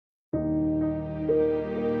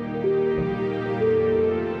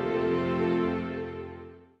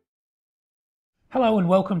Hello and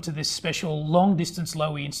welcome to this special Long Distance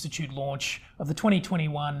Lowy Institute launch of the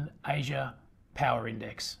 2021 Asia Power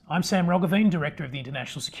Index. I'm Sam Roggeveen, Director of the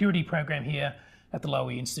International Security Program here at the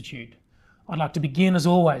Lowy Institute. I'd like to begin, as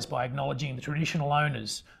always, by acknowledging the traditional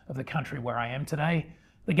owners of the country where I am today,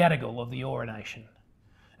 the Gadigal of the Eora Nation,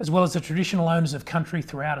 as well as the traditional owners of country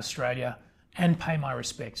throughout Australia, and pay my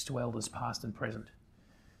respects to elders past and present.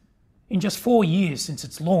 In just 4 years since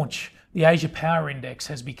its launch, the Asia Power Index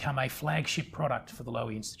has become a flagship product for the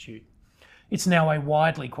Lowy Institute. It's now a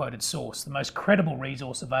widely quoted source, the most credible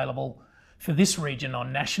resource available for this region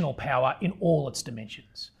on national power in all its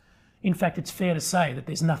dimensions. In fact, it's fair to say that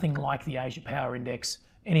there's nothing like the Asia Power Index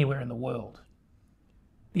anywhere in the world.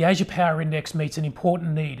 The Asia Power Index meets an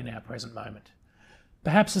important need in our present moment.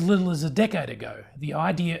 Perhaps as little as a decade ago, the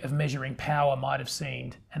idea of measuring power might have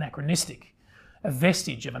seemed anachronistic, a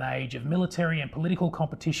vestige of an age of military and political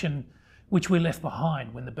competition which we left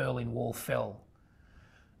behind when the Berlin Wall fell.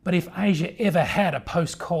 But if Asia ever had a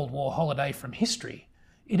post-Cold War holiday from history,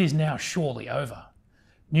 it is now surely over.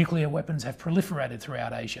 Nuclear weapons have proliferated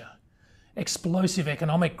throughout Asia. Explosive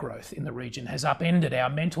economic growth in the region has upended our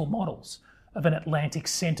mental models of an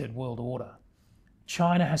Atlantic-centred world order.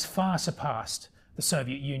 China has far surpassed the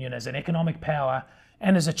Soviet Union as an economic power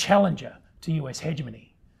and as a challenger to US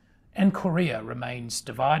hegemony. And Korea remains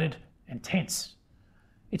divided and tense.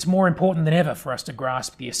 It's more important than ever for us to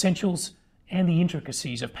grasp the essentials and the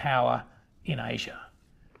intricacies of power in Asia.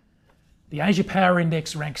 The Asia Power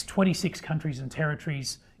Index ranks 26 countries and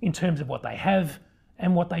territories in terms of what they have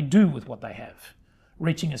and what they do with what they have,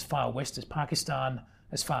 reaching as far west as Pakistan,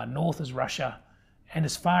 as far north as Russia, and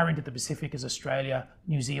as far into the Pacific as Australia,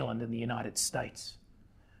 New Zealand, and the United States.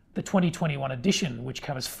 The 2021 edition, which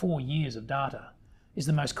covers 4 years of data, is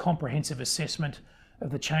the most comprehensive assessment of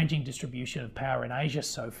the changing distribution of power in Asia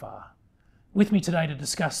so far. With me today to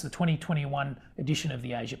discuss the 2021 edition of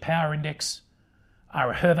the Asia Power Index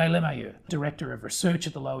are Hervé Lemayeux, Director of Research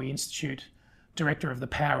at the Lowy Institute, Director of the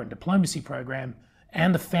Power and Diplomacy Program,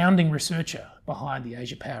 and the founding researcher behind the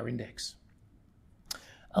Asia Power Index.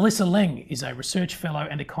 Alyssa Leng is a Research Fellow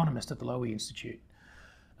and Economist at the Lowy Institute.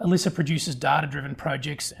 Alyssa produces data-driven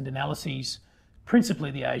projects and analyses, principally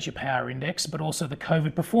the Asia Power Index, but also the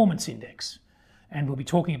COVID Performance Index. And we'll be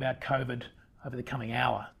talking about COVID over the coming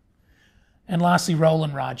hour. And lastly,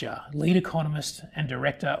 Roland Raja, Lead Economist and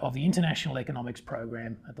Director of the International Economics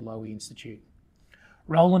Program at the Lowy Institute.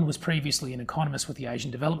 Roland was previously an economist with the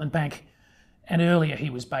Asian Development Bank, and earlier he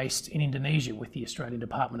was based in Indonesia with the Australian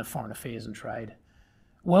Department of Foreign Affairs and Trade.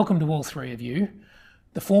 Welcome to all three of you.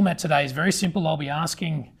 The format today is very simple. I'll be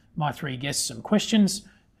asking my three guests some questions.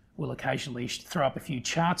 We'll occasionally throw up a few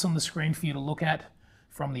charts on the screen for you to look at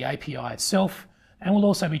from the API itself, and we'll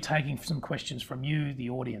also be taking some questions from you, the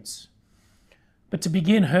audience. But to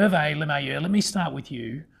begin, Hervé Lemayeux, let me start with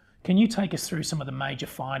you. Can you take us through some of the major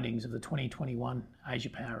findings of the 2021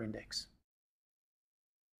 Asia Power Index?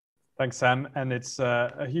 Thanks, Sam. And it's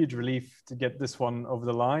a huge relief to get this one over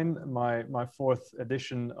the line, my fourth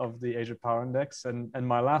edition of the Asia Power Index, and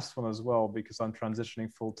my last one as well, because I'm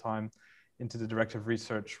transitioning full-time into the Director of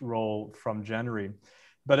Research role from January.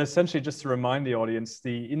 But essentially, just to remind the audience,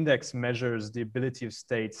 the index measures the ability of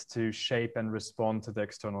states to shape and respond to the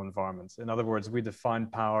external environment. In other words, we define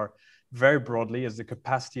power very broadly as the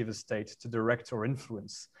capacity of a state to direct or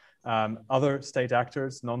influence other state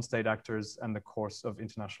actors, non-state actors, and the course of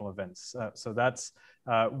international events. So that's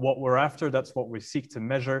what we're after. That's what we seek to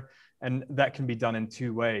measure. And that can be done in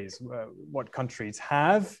two ways. What countries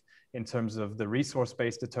have in terms of the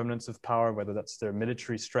resource-based determinants of power, whether that's their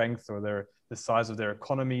military strength or the size of their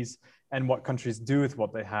economies, and what countries do with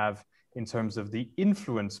what they have in terms of the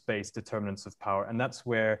influence-based determinants of power. And that's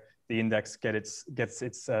where the index gets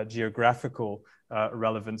its geographical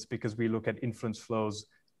relevance, because we look at influence flows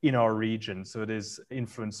in our region. So it is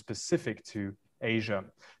influence specific to Asia.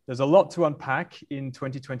 There's a lot to unpack in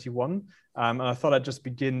 2021. And I thought I'd just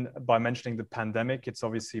begin by mentioning the pandemic. It's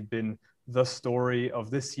obviously been the story of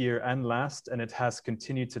this year and last, and it has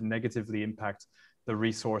continued to negatively impact the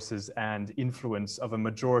resources and influence of a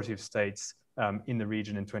majority of states in the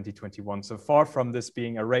region in 2021. So far from this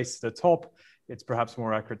being a race to the top, it's perhaps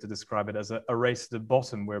more accurate to describe it as a race to the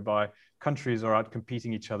bottom, whereby countries are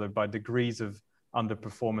outcompeting each other by degrees of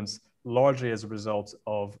underperformance, largely as a result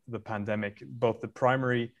of the pandemic, both the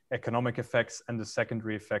primary economic effects and the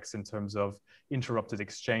secondary effects in terms of interrupted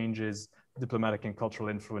exchanges, diplomatic and cultural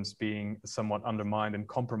influence being somewhat undermined and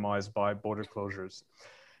compromised by border closures.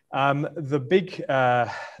 The big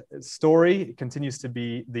story continues to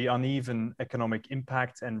be the uneven economic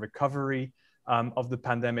impact and recovery of the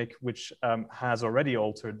pandemic, which has already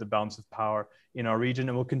altered the balance of power in our region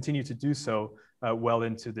and will continue to do so well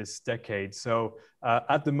into this decade. So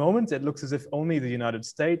at the moment, it looks as if only the United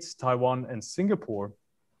States, Taiwan, and Singapore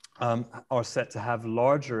are set to have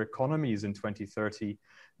larger economies in 2030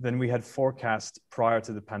 than we had forecast prior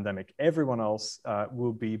to the pandemic. Everyone else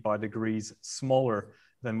will be by degrees smaller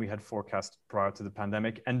than we had forecast prior to the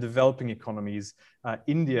pandemic. And developing economies,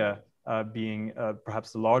 India being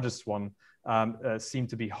perhaps the largest one, seem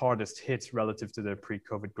to be hardest hit relative to their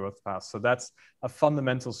pre-COVID growth path. So that's a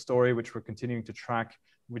fundamental story which we're continuing to track,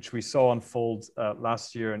 which we saw unfold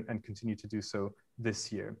last year and continue to do so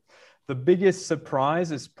this year. The biggest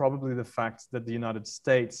surprise is probably the fact that the United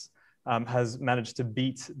States has managed to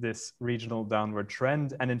beat this regional downward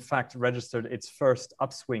trend and in fact registered its first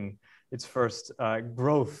upswing, its first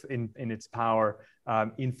growth in its power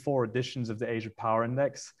in 4 editions of the Asia Power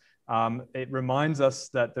Index. It reminds us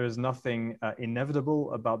that there is nothing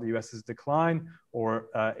inevitable about the US's decline or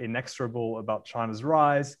inexorable about China's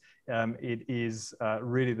rise. It is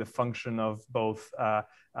really the function of both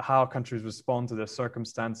how countries respond to their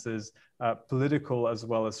circumstances, political as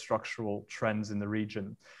well as structural trends in the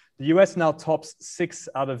region. The US now tops 6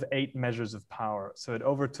 out of 8 measures of power. So it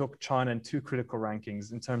overtook China in 2 critical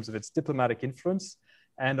rankings in terms of its diplomatic influence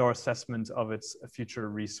and our assessment of its future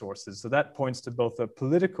resources. So that points to both a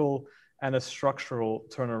political and a structural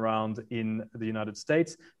turnaround in the United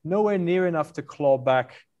States. Nowhere near enough to claw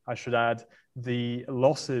back, I should add, the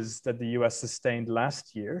losses that the US sustained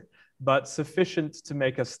last year, but sufficient to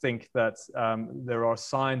make us think that there are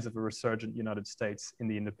signs of a resurgent United States in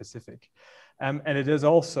the Indo-Pacific. And it is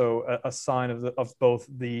also a sign of both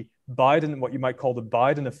the Biden, what you might call the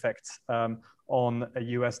Biden effect on a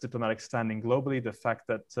US diplomatic standing globally, the fact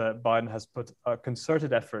that Biden has put a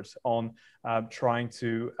concerted effort on trying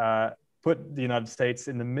to put the United States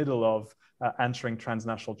in the middle of answering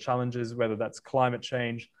transnational challenges, whether that's climate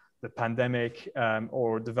change, the pandemic,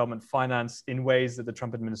 or development finance in ways that the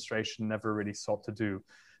Trump administration never really sought to do.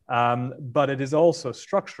 But it is also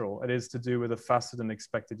structural. It is to do with a faster than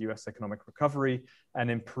expected US economic recovery and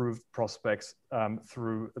improved prospects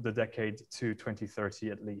through the decade to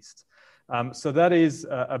 2030 at least. So that is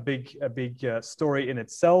a big story in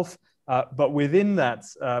itself. But within that,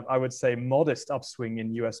 I would say modest upswing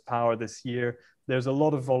in US power this year, there's a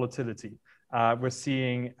lot of volatility. We're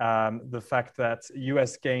seeing the fact that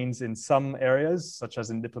US gains in some areas, such as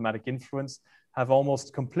in diplomatic influence, have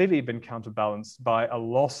almost completely been counterbalanced by a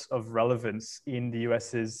loss of relevance in the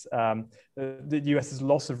US's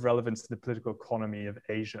loss of relevance to the political economy of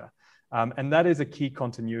Asia. And that is a key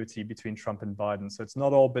continuity between Trump and Biden. So it's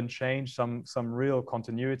not all been changed, some real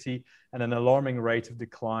continuity and an alarming rate of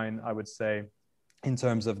decline, I would say, in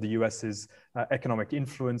terms of the US's economic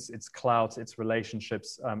influence, its clout, its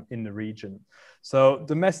relationships in the region. So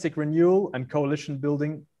domestic renewal and coalition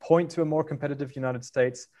building point to a more competitive United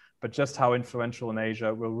States, but just how influential in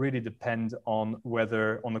Asia will really depend on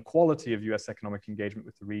the quality of US economic engagement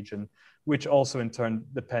with the region, which also in turn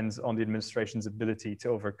depends on the administration's ability to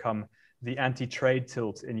overcome the anti-trade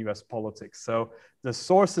tilt in US politics. So the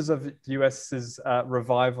sources of the US's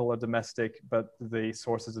revival are domestic, but the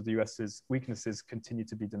sources of the US's weaknesses continue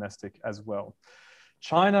to be domestic as well.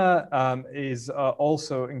 China is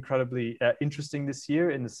also incredibly interesting this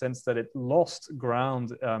year in the sense that it lost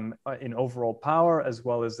ground in overall power as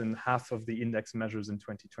well as in half of the index measures in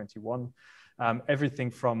 2021. Everything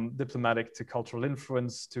from diplomatic to cultural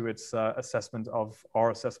influence to its assessment of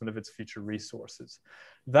its future resources.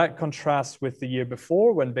 That contrasts with the year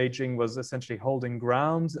before when Beijing was essentially holding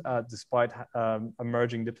ground despite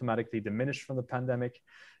emerging diplomatically diminished from the pandemic,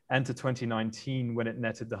 and to 2019 when it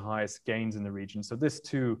netted the highest gains in the region. So this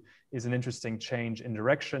too is an interesting change in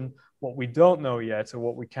direction. What we don't know yet, or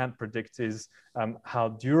what we can't predict, is how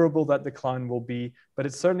durable that decline will be, but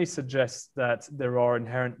it certainly suggests that there are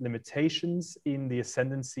inherent limitations in the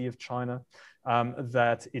ascendancy of China,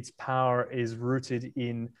 that its power is rooted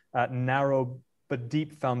in narrow but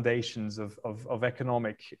deep foundations of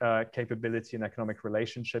economic capability and economic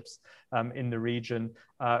relationships in the region,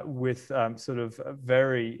 with sort of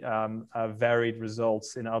very varied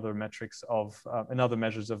results in other metrics in other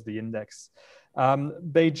measures of the index.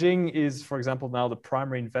 Beijing is, for example, now the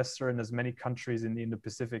primary investor in as many countries in the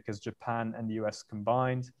Indo-Pacific as Japan and the US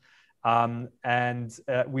combined. And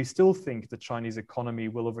we still think the Chinese economy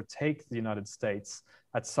will overtake the United States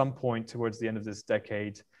at some point towards the end of this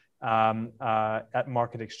decade, at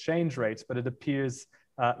market exchange rates, but it appears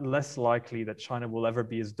less likely that China will ever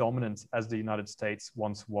be as dominant as the United States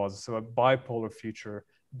once was. So a bipolar future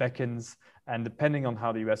beckons, and depending on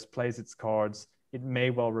how the US plays its cards, it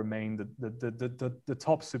may well remain the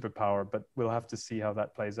top superpower, but we'll have to see how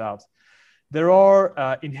that plays out. There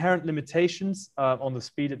are inherent limitations on the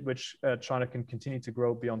speed at which China can continue to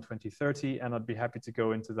grow beyond 2030, and I'd be happy to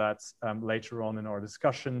go into that later on in our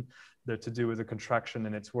discussion. They're to do with the contraction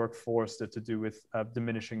in its workforce, they're to do with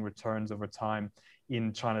diminishing returns over time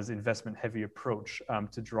in China's investment-heavy approach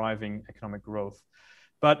to driving economic growth.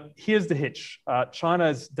 But here's the hitch. China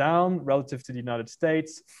is down relative to the United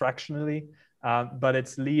States fractionally, but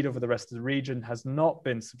its lead over the rest of the region has not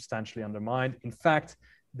been substantially undermined. In fact,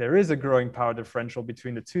 there is a growing power differential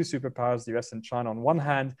between the two superpowers, the US and China on one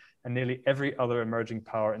hand, and nearly every other emerging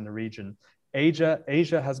power in the region.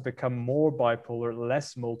 Asia has become more bipolar,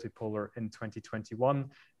 less multipolar in 2021.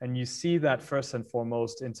 And you see that first and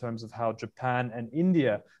foremost in terms of how Japan and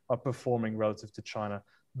India are performing relative to China.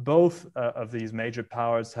 Both of these major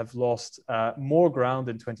powers have lost more ground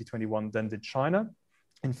in 2021 than did China.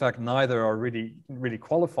 In fact, neither are really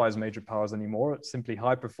qualify as major powers anymore. It's simply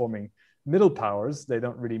high-performing middle powers. They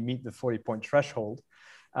don't really meet the 40-point threshold.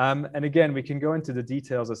 And again, we can go into the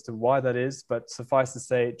details as to why that is, but suffice to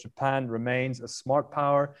say, Japan remains a smart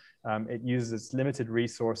power. It uses its limited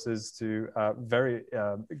resources to very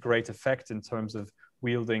great effect in terms of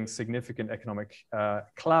wielding significant economic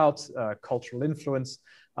clout, cultural influence,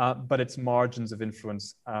 but its margins of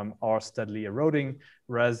influence are steadily eroding,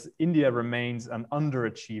 whereas India remains an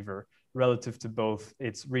underachiever relative to both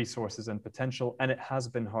its resources and potential, and it has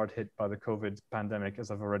been hard hit by the COVID pandemic,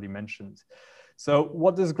 as I've already mentioned. So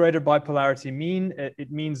what does greater bipolarity mean?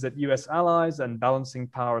 It means that US allies and balancing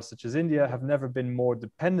powers such as India have never been more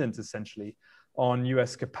dependent, essentially, on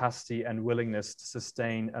US capacity and willingness to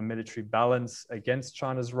sustain a military balance against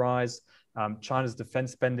China's rise. China's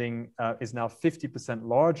defense spending is now 50%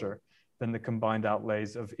 larger than the combined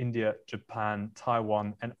outlays of India, Japan,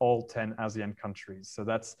 Taiwan, and all 10 ASEAN countries. So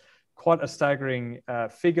that's quite a staggering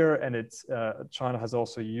figure, and China has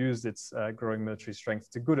also used its growing military strength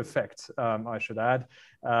to good effect, I should add,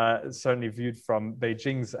 certainly viewed from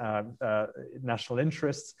Beijing's national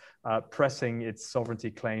interests, pressing its sovereignty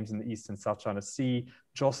claims in the East and South China Sea,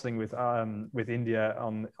 jostling with India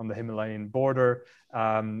on the Himalayan border,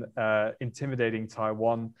 intimidating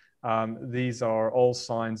Taiwan. These are all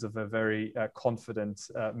signs of a very confident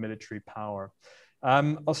military power.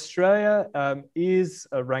 Australia is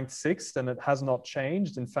ranked 6th, and it has not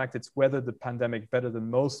changed. In fact, it's weathered the pandemic better than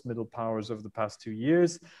most middle powers over the past 2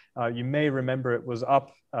 years. You may remember it was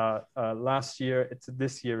up last year.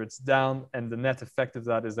 This year it's down, and the net effect of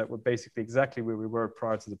that is that we're basically exactly where we were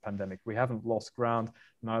prior to the pandemic. We haven't lost ground,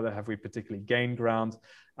 neither have we particularly gained ground.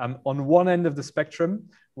 On one end of the spectrum,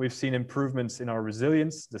 we've seen improvements in our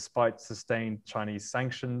resilience despite sustained Chinese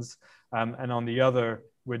sanctions, and on the other,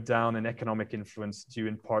 we're down in economic influence due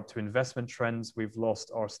in part to investment trends. We've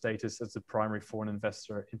lost our status as the primary foreign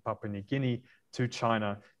investor in Papua New Guinea to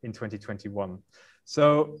China in 2021.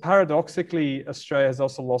 So paradoxically, Australia has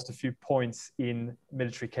also lost a few points in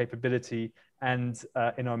military capability and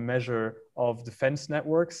in our measure of defense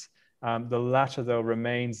networks. The latter, though,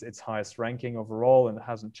 remains its highest ranking overall, and it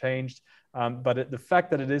hasn't changed. But the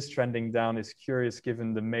fact that it is trending down is curious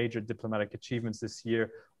given the major diplomatic achievements this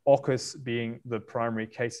year, AUKUS being the primary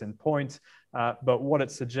case in point. But what it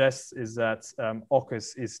suggests is that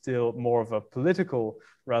AUKUS is still more of a political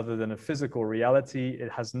rather than a physical reality.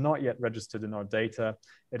 It has not yet registered in our data.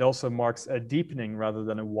 It also marks a deepening rather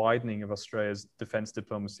than a widening of Australia's defense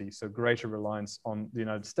diplomacy. So greater reliance on the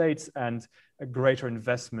United States and a greater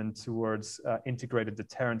investment towards integrated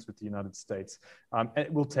deterrence with the United States.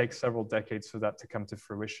 It will take several decades for that to come to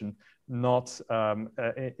fruition, not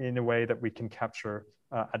in a way that we can capture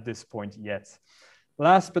at this point yet.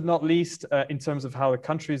 Last but not least, in terms of how the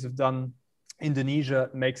countries have done, Indonesia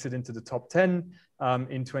makes it into the top 10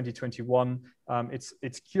 in 2021.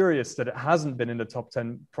 It's curious that it hasn't been in the top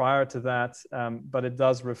 10 prior to that, but it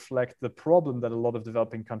does reflect the problem that a lot of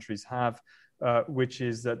developing countries have, which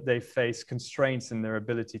is that they face constraints in their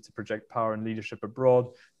ability to project power and leadership abroad.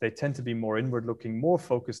 They tend to be more inward-looking, more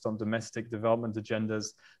focused on domestic development agendas.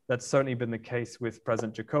 That's certainly been the case with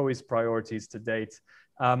President Jokowi's priorities to date.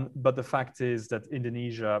 But the fact is that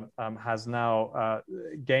Indonesia has now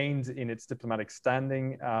gained in its diplomatic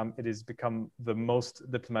standing. It has become the most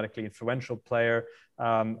diplomatically influential player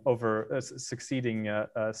succeeding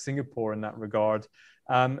Singapore in that regard.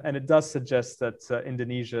 And it does suggest that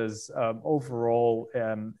Indonesia's overall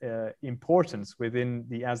importance within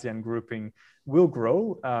the ASEAN grouping will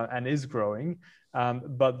grow and is growing.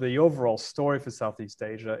 But the overall story for Southeast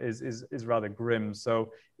Asia is rather grim.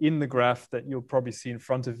 So in the graph that you'll probably see in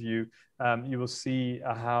front of you, you will see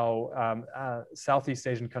how Southeast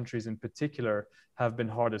Asian countries in particular have been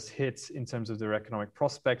hardest hit in terms of their economic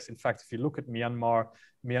prospects. In fact, if you look at Myanmar,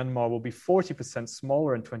 Myanmar will be 40%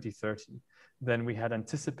 smaller in 2030. than we had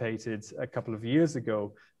anticipated a couple of years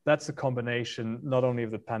ago. That's a combination not only of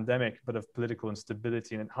the pandemic, but of political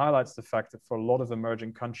instability. And it highlights the fact that for a lot of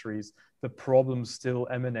emerging countries, the problem still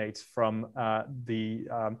emanates from the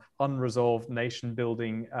unresolved nation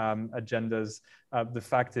building agendas. The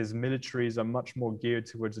fact is militaries are much more geared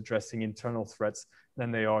towards addressing internal threats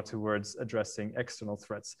than they are towards addressing external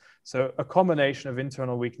threats. So a combination of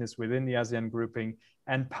internal weakness within the ASEAN grouping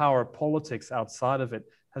and power politics outside of it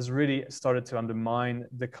has really started to undermine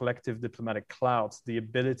the collective diplomatic clout, the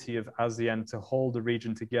ability of ASEAN to hold the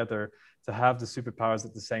region together, to have the superpowers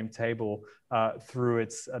at the same table through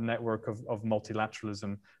its network of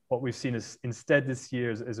multilateralism. What we've seen is instead this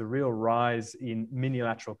year is a real rise in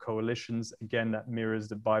minilateral coalitions. Again, that mirrors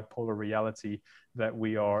the bipolar reality that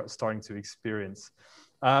we are starting to experience.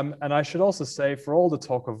 And I should also say, for all the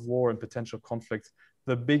talk of war and potential conflict,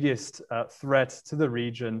 the biggest threat to the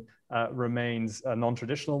region remains a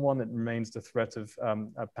non-traditional one. It remains the threat of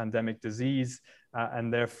a pandemic disease,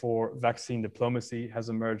 and therefore vaccine diplomacy has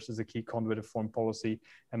emerged as a key conduit of foreign policy.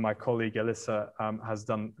 And my colleague Elissa has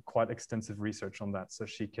done quite extensive research on that, so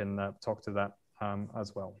she can talk to that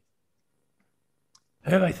as well.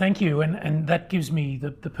 Hervé, thank you, and that gives me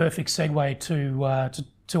the perfect segue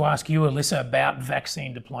to ask you, Elissa, about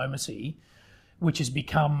vaccine diplomacy, which has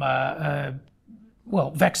become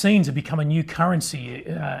well, vaccines have become a new currency,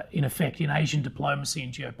 in effect, in Asian diplomacy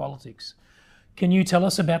and geopolitics. Can you tell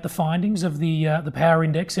us about the findings of the Power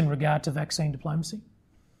Index in regard to vaccine diplomacy?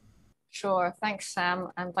 Sure. Thanks, Sam,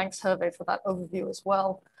 and thanks, Hervé, for that overview as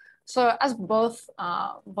well. So as both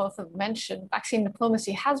have mentioned, vaccine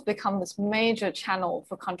diplomacy has become this major channel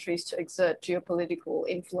for countries to exert geopolitical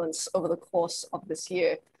influence over the course of this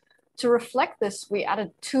year. To reflect this, we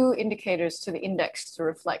added 2 indicators to the index to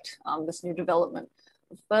reflect this new development.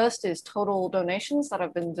 The first is total donations that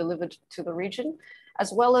have been delivered to the region,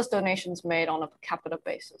 as well as donations made on a per capita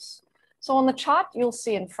basis. So on the chart you'll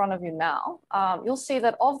see in front of you now, you'll see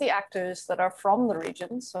that of the actors that are from the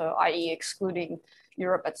region, so i.e. excluding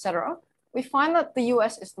Europe, etc., we find that the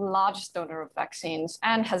US is the largest donor of vaccines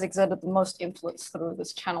and has exerted the most influence through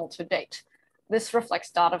this channel to date. This reflects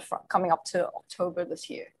data coming up to October this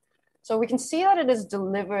year. So we can see that it has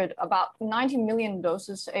delivered about 90 million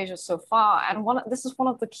doses to Asia so far. And this is one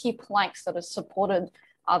of the key planks that has supported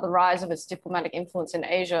the rise of its diplomatic influence in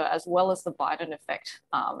Asia, as well as the Biden effect,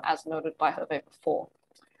 as noted by Hervé before.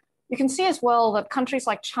 You can see as well that countries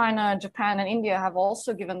like China, Japan, and India have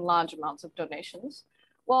also given large amounts of donations,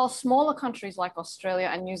 while smaller countries like Australia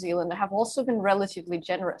and New Zealand have also been relatively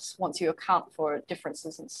generous once you account for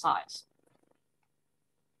differences in size.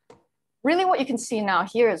 Really what you can see now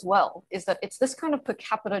here as well is that it's this kind of per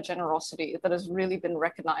capita generosity that has really been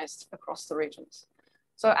recognized across the regions.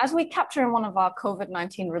 So as we capture in one of our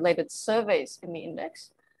COVID-19 related surveys in the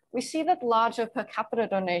index, we see that larger per capita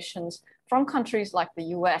donations from countries like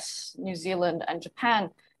the US, New Zealand, and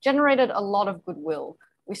Japan generated a lot of goodwill.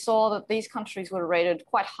 We saw that these countries were rated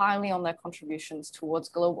quite highly on their contributions towards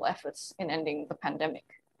global efforts in ending the pandemic.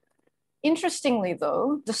 Interestingly,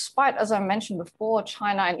 though, despite, as I mentioned before,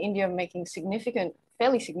 China and India making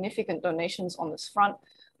fairly significant donations on this front,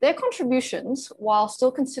 their contributions, while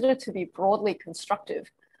still considered to be broadly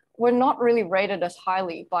constructive, were not really rated as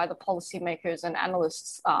highly by the policymakers and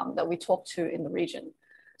analysts that we talked to in the region.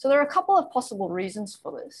 So there are a couple of possible reasons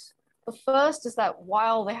for this. The first is that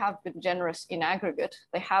while they have been generous in aggregate,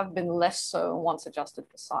 they have been less so once adjusted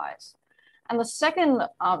for size. And the second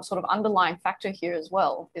sort of underlying factor here as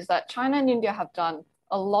well is that China and India have done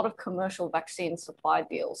a lot of commercial vaccine supply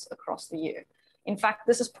deals across the year. In fact,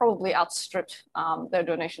 this has probably outstripped their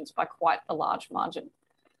donations by quite a large margin.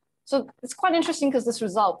 So it's quite interesting because this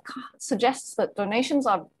result suggests that donations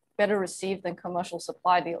are better received than commercial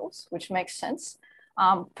supply deals, which makes sense,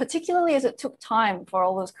 particularly as it took time for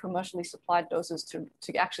all those commercially supplied doses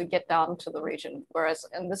to actually get down to the region. Whereas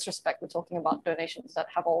in this respect, we're talking about donations that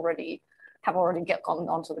have already gone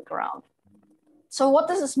onto the ground. So what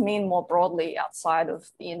does this mean more broadly outside of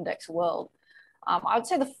the index world? I would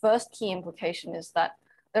say the first key implication is that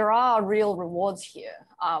there are real rewards here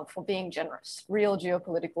for being generous, real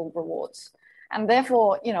geopolitical rewards. And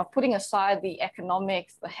therefore, putting aside the economic,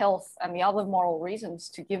 the health, and the other moral reasons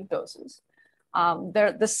to give doses,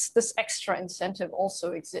 this extra incentive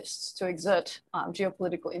also exists to exert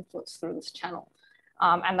geopolitical influence through this channel,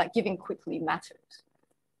 and that giving quickly matters.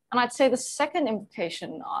 And I'd say the second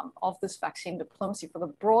implication of this vaccine diplomacy for the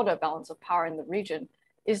broader balance of power in the region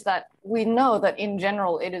is that we know that in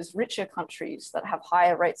general, it is richer countries that have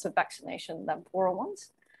higher rates of vaccination than poorer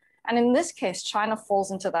ones. And in this case, China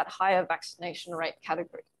falls into that higher vaccination rate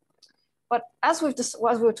category. But as we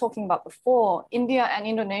were talking about before, India and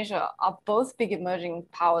Indonesia are both big emerging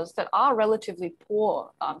powers that are relatively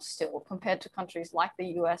poor still compared to countries like the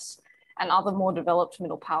US and other more developed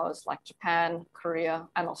middle powers like Japan, Korea,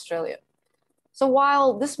 and Australia. So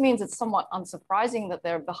while this means it's somewhat unsurprising that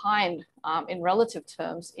they're behind in relative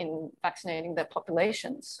terms in vaccinating their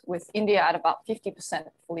populations, with India at about 50%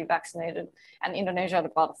 fully vaccinated and Indonesia at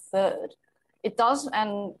about a third, it does,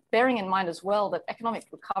 and bearing in mind as well that economic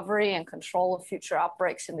recovery and control of future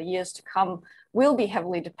outbreaks in the years to come will be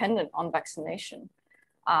heavily dependent on vaccination.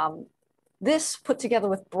 This, put together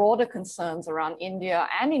with broader concerns around India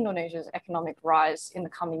and Indonesia's economic rise in the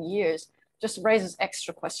coming years, just raises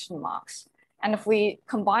extra question marks. And if we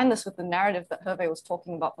combine this with the narrative that Hervé was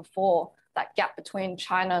talking about before, that gap between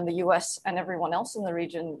China and the US and everyone else in the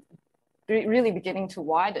region really beginning to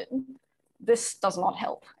widen, this does not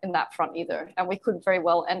help in that front either. And we could very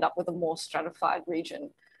well end up with a more stratified region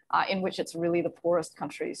in which it's really the poorest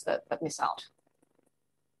countries that miss out.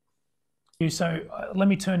 So let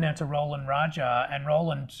me turn now to Roland Raja. And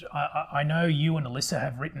Roland, I know you and Alyssa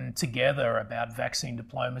have written together about vaccine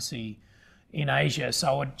diplomacy in Asia. So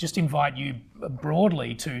I would just invite you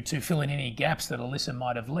broadly to fill in any gaps that Alyssa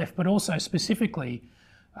might have left, but also specifically,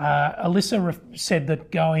 Alyssa said that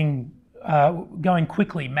going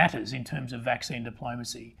quickly matters in terms of vaccine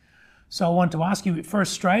diplomacy. So I want to ask you, for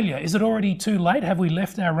Australia, is it already too late? Have we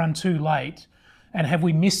left our run too late? And have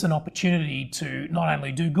we missed an opportunity to not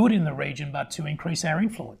only do good in the region, but to increase our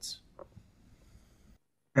influence?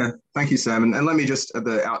 Yeah, thank you, Sam. And let me just at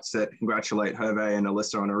the outset congratulate Hervé and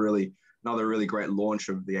Alyssa on another really great launch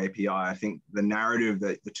of the API. I think the narrative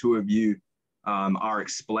that the two of you are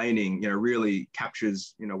explaining, really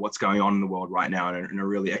captures, what's going on in the world right now in a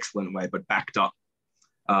really excellent way, but backed up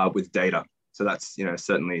with data. So that's,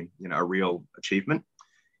 certainly, a real achievement.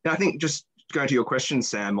 And I think just going to your question,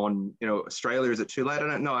 Sam, on, Australia, is it too late?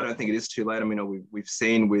 I don't think it is too late. I mean, we've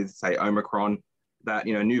seen with, say, Omicron that,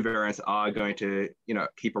 new variants are going to,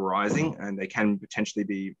 keep arising and they can potentially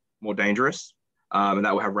be more dangerous. And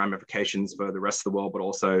that will have ramifications for the rest of the world, but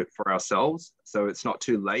also for ourselves. So it's not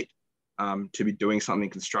too late to be doing something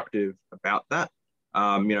constructive about that.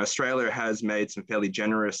 Australia has made some fairly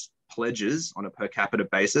generous pledges on a per capita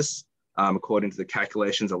basis. According to the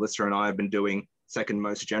calculations Alyssa and I have been doing, second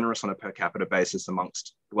most generous on a per capita basis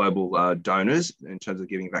amongst global donors in terms of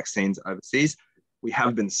giving vaccines overseas. We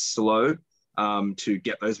have been slow to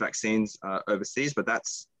get those vaccines overseas, but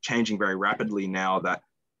that's changing very rapidly now that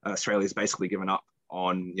Australia has basically given up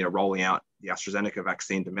on rolling out the AstraZeneca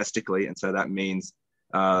vaccine domestically. And so that means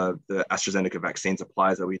the AstraZeneca vaccine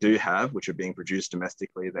supplies that we do have, which are being produced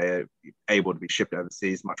domestically, they're able to be shipped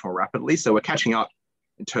overseas much more rapidly. So we're catching up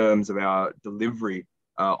in terms of our delivery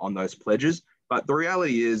on those pledges. But the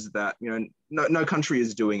reality is that no country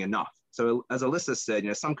is doing enough. So as Alyssa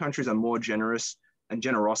said, some countries are more generous, and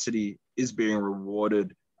generosity is being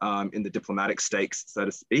rewarded in the diplomatic stakes, so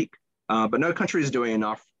to speak. But no country is doing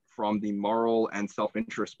enough from the moral and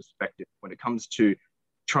self-interest perspective when it comes to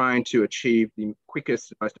trying to achieve the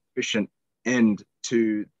quickest, most efficient end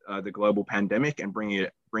to the global pandemic and bringing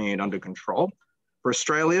it under control. For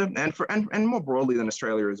Australia and more broadly than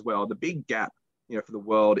Australia as well, the big gap for the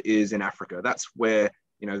world is in Africa. That's where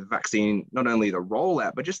the vaccine, not only the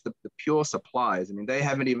rollout, but just the pure supplies. I mean, they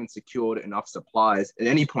haven't even secured enough supplies at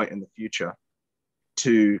any point in the future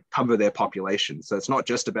to cover their population. So it's not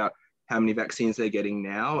just about how many vaccines they're getting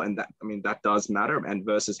now, and that does matter, and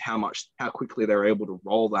versus how quickly they're able to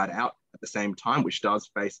roll that out at the same time, which does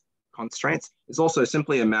face constraints. It's also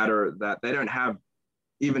simply a matter that they don't have,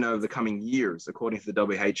 even over the coming years, according to the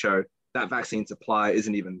WHO, that vaccine supply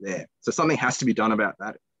isn't even there. So something has to be done about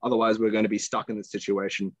that. Otherwise, we're going to be stuck in this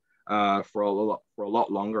situation for a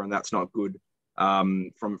lot longer, and that's not good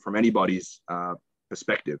from anybody's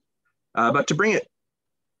perspective. But to bring it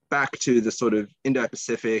back to the sort of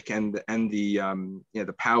Indo-Pacific and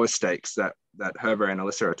the power stakes that Hervé and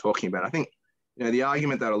Alyssa are talking about, I think the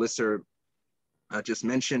argument that Alyssa just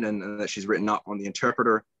mentioned and that she's written up on the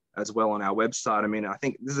Interpreter as well on our website, I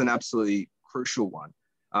think this is an absolutely crucial one.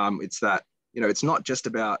 It's that it's not just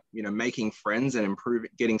about making friends and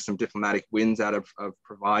getting some diplomatic wins out of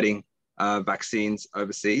providing vaccines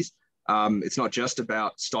overseas. It's not just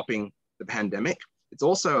about stopping the pandemic. It's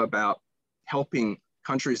also about helping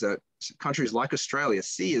countries like Australia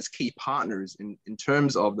see as key partners in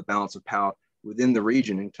terms of the balance of power within the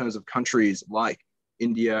region, in terms of countries like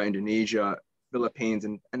India, Indonesia, Philippines,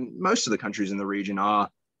 and most of the countries in the region are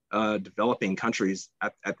developing countries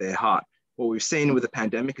at their heart. What we've seen with the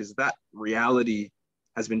pandemic is that reality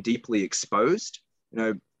has been deeply exposed.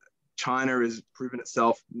 China has proven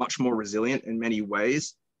itself much more resilient in many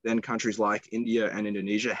ways than countries like India and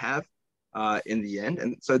Indonesia have in the end.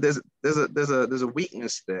 And so there's a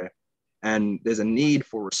weakness there, and there's a need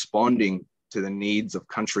for responding to the needs of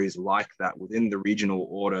countries like that within the regional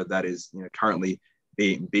order that is currently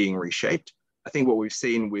being reshaped. I think what we've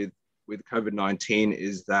seen with COVID-19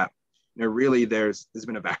 is that really there's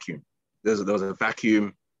been a vacuum. There was a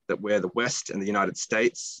vacuum that where the West and the United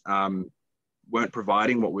States weren't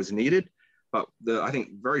providing what was needed. But I think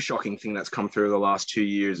very shocking thing that's come through the last 2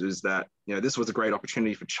 years is that this was a great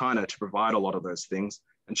opportunity for China to provide a lot of those things,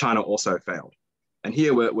 and China also failed. And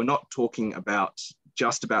here we're not talking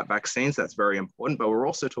just about vaccines. That's very important, but we're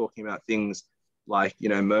also talking about things like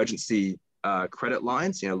emergency credit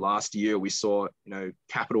lines. Last year we saw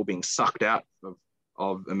capital being sucked out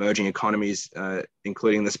of emerging economies,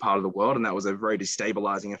 including this part of the world, and that was a very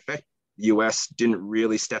destabilizing effect. The US didn't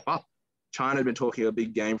really step up. China had been talking a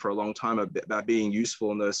big game for a long time about being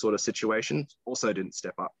useful in those sort of situations, also didn't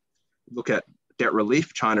step up. Look at debt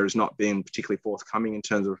relief. China has not been particularly forthcoming in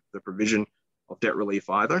terms of the provision of debt relief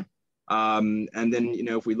either. And then,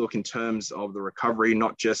 if we look in terms of the recovery,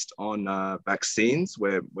 not just on vaccines,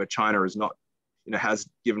 where China is not, has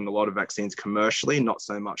given a lot of vaccines commercially, not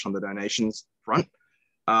so much on the donations front.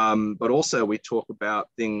 But also we talk about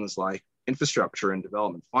things like infrastructure and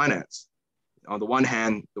development finance. On the one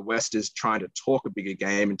hand, the West is trying to talk a bigger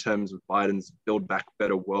game in terms of Biden's Build Back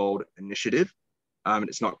Better World initiative.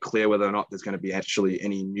 It's not clear whether or not there's going to be actually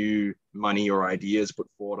any new money or ideas put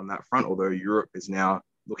forward on that front, although Europe is now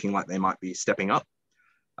looking like they might be stepping up.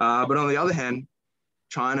 But on the other hand,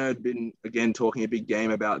 China had been, again, talking a big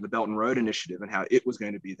game about the Belt and Road Initiative and how it was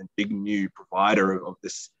going to be the big new provider of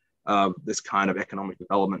this kind of economic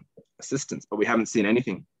development assistance. But we haven't seen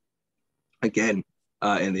anything, again,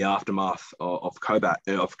 in the aftermath of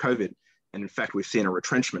COVID. And in fact, we've seen a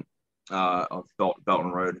retrenchment of Belt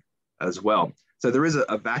and Road as well. So there is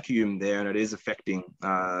a vacuum there, and it is affecting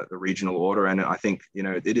the regional order. And I think,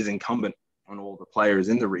 it is incumbent on all the players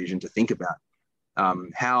in the region to think about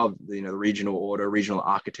how the regional order, regional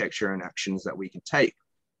architecture, and actions that we can take,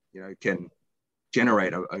 can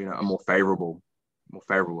generate a more favorable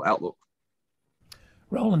outlook.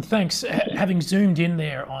 Roland, thanks. Having zoomed in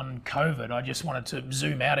there on COVID, I just wanted to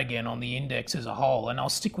zoom out again on the index as a whole. And I'll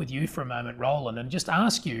stick with you for a moment, Roland, and just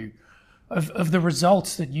ask you, of the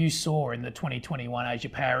results that you saw in the 2021 Asia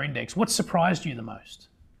Power Index, what surprised you the most?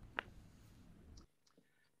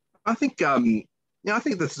 I think the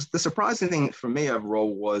surprising thing for me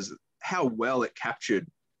overall was how well it captured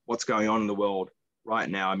what's going on in the world right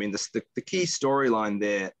now. I mean, the key storyline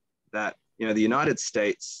there that the United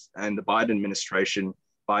States and the Biden administration,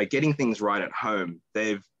 by getting things right at home,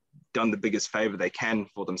 they've done the biggest favor they can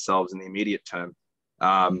for themselves in the immediate term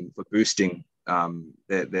for boosting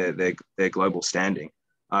their global standing.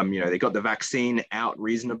 They got the vaccine out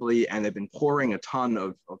reasonably, and they've been pouring a ton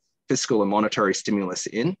of fiscal and monetary stimulus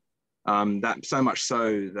in. That so much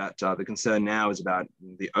so that the concern now is about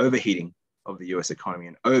the overheating of the US economy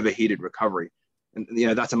and overheated recovery. And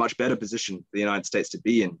that's a much better position for the United States to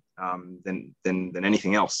be in than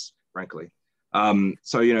anything else, frankly.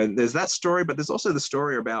 So there's that story, but there's also the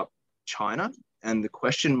story about China and the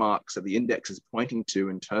question marks that the index is pointing to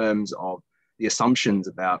in terms of the assumptions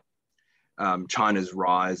about China's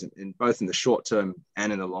rise in both in the short term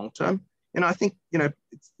and in the long term. And I think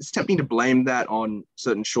it's tempting to blame that on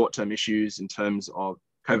certain short-term issues in terms of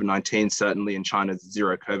COVID-19, certainly, in China's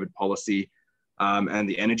zero COVID policy. And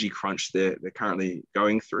the energy crunch they're currently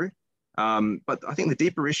going through. But I think the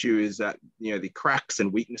deeper issue is that the cracks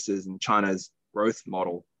and weaknesses in China's growth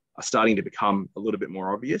model are starting to become a little bit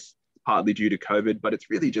more obvious, partly due to COVID, but it's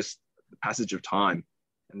really just the passage of time.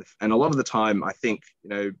 And a lot of the time, I think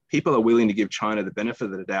people are willing to give China the benefit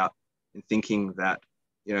of the doubt in thinking that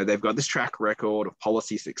they've got this track record of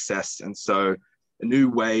policy success, and so a new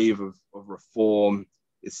wave of reform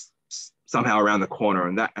is somehow around the corner,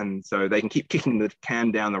 and so they can keep kicking the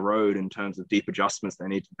can down the road in terms of deep adjustments they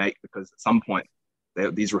need to make, because at some point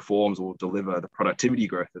these reforms will deliver the productivity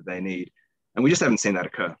growth that they need. And we just haven't seen that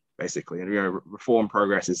occur, basically. And reform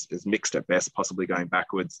progress is mixed at best, possibly going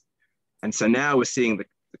backwards. And so now we're seeing the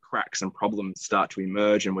cracks and problems start to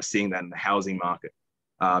emerge, and we're seeing that in the housing market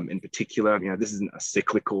in particular. This isn't a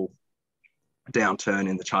cyclical downturn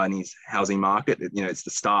in the Chinese housing market. It's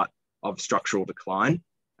the start of structural decline.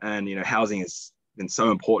 And housing has been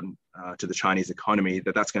so important to the Chinese economy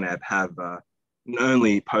that's going to have not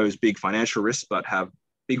only pose big financial risks, but have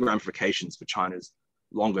big ramifications for China's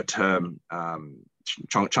longer term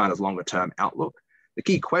outlook. The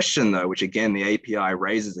key question, though, which again the API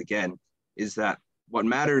raises again, is that what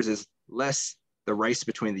matters is less the race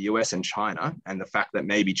between the US and China, and the fact that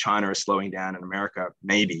maybe China is slowing down and America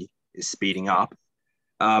maybe is speeding up,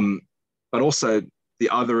 but also the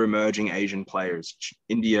other emerging Asian players,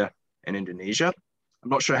 India and Indonesia. I'm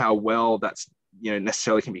not sure how well that's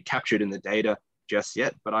necessarily can be captured in the data just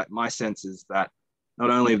yet, but my sense is that not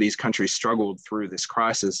only have these countries struggled through this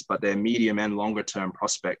crisis, but their medium and longer term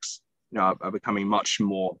prospects are becoming much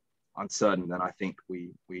more uncertain than I think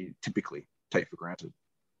we typically take for granted.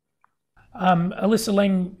 Alyssa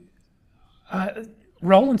Leng,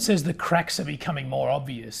 Roland says the cracks are becoming more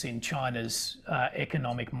obvious in China's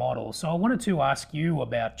economic model. So I wanted to ask you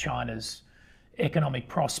about China's economic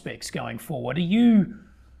prospects going forward. Are you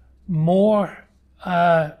more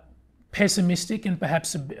pessimistic and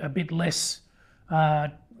perhaps a bit less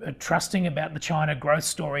trusting about the China growth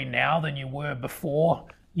story now than you were before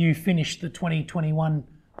you finished the 2021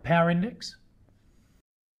 Power Index?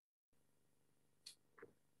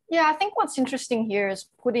 Yeah, I think what's interesting here is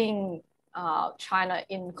putting China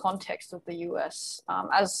in context of the US.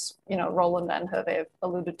 As Roland and Hervé have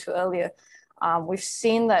alluded to earlier, we've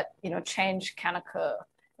seen that change can occur.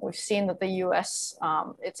 We've seen that the US,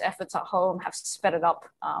 its efforts at home have sped it up,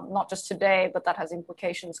 not just today, but that has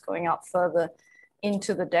implications going out further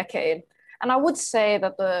into the decade. And I would say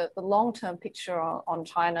that the long-term picture on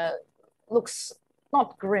China looks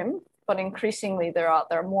not grim, but increasingly there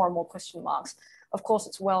are more and more question marks. Of course,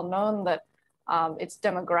 it's well known that its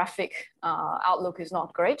demographic outlook is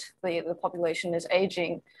not great. The population is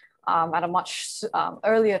aging at a much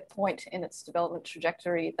earlier point in its development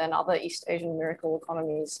trajectory than other East Asian miracle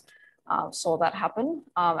economies saw that happen.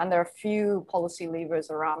 And there are a few policy levers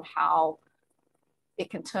around how it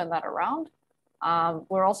can turn that around.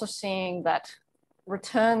 We're also seeing that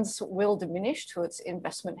returns will diminish to its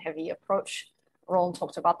investment-heavy approach. Roland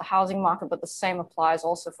talked about the housing market, but the same applies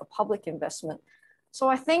also for public investment. So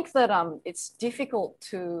I think that it's difficult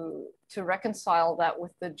to reconcile that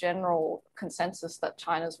with the general consensus that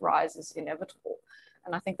China's rise is inevitable.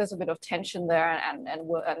 And I think there's a bit of tension there, and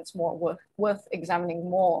it's more worth examining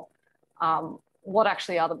more what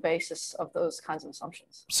actually are the basis of those kinds of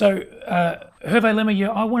assumptions. So, Hervé Lemerrieux,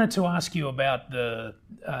 I wanted to ask you about the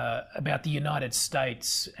United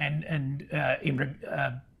States and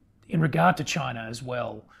in regard to China as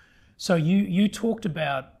well. So you talked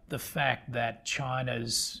about the fact that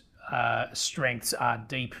China's strengths are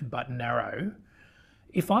deep but narrow.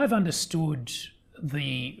 If I've understood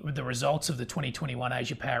the results of the 2021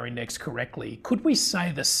 Asia Power Index correctly, could we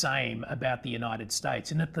say the same about the United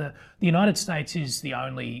States? And that the United States is the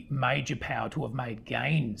only major power to have made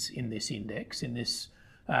gains in this index, in this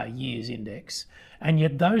year's index, and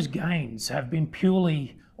yet those gains have been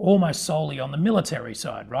purely, almost solely on the military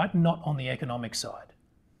side, right? Not on the economic side.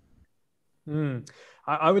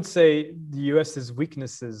 I would say the US's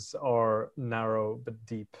weaknesses are narrow but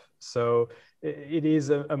deep. So it is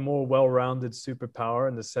a more well-rounded superpower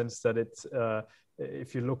in the sense that it's,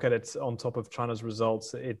 if you look at it on top of China's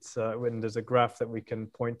results, it's when there's a graph that we can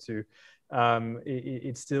point to,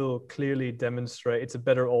 it still clearly demonstrates it's a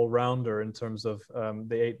better all-rounder in terms of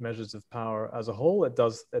the 8 measures of power as a whole. It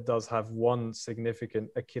does have one significant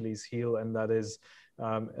Achilles heel, and that is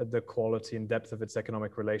the quality and depth of its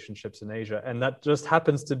economic relationships in Asia. And that just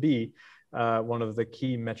happens to be one of the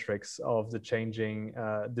key metrics of the changing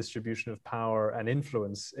distribution of power and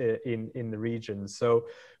influence in the region. So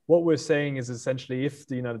what we're saying is essentially, if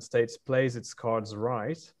the United States plays its cards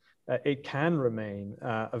right, it can remain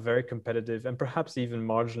a very competitive and perhaps even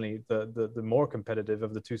marginally the more competitive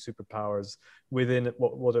of the two superpowers within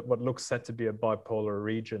what looks set to be a bipolar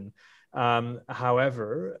region.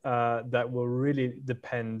 However, that will really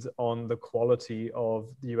depend on the quality of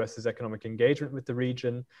the US's economic engagement with the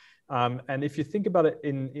region. And if you think about it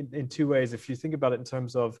in two ways, if you think about it in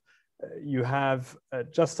terms of you have,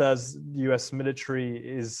 just as the US military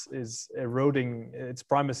is eroding, its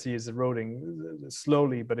primacy is eroding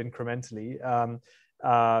slowly but incrementally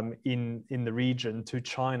in the region to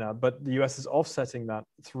China, but the US is offsetting that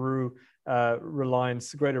through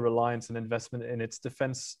greater reliance and investment in its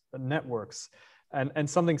defense networks. And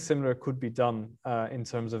something similar could be done in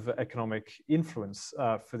terms of economic influence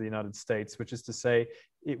for the United States, which is to say,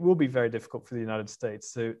 it will be very difficult for the United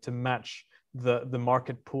States to match the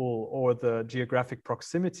market pool or the geographic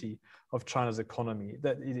proximity of China's economy.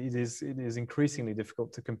 That it is increasingly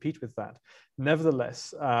difficult to compete with that.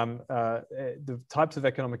 Nevertheless, the types of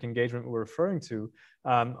economic engagement we're referring to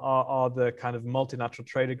are the kind of multilateral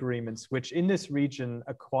trade agreements, which in this region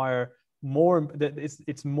acquire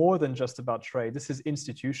it's more than just about trade. This is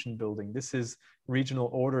institution building. This is regional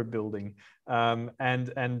order building, and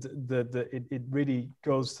it really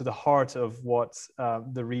goes to the heart of what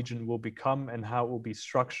the region will become and how it will be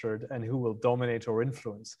structured and who will dominate or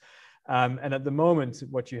influence. And at the moment,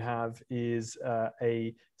 what you have is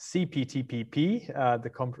a CPTPP,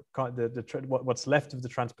 what's left of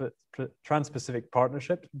the Trans-Pacific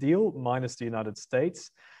Partnership deal, minus the United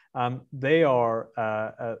States. They are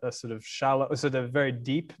a sort of shallow, so they're very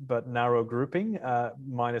deep but narrow grouping,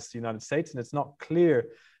 minus the United States. And it's not clear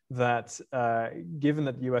that given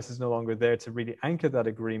that the US is no longer there to really anchor that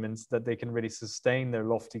agreement, that they can really sustain their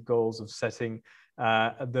lofty goals of setting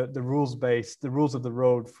the rules of the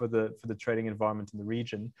road for the trading environment in the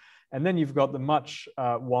region. And then you've got the much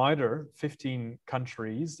wider 15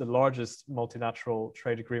 countries, the largest multilateral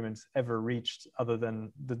trade agreements ever reached other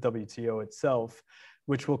than the WTO itself,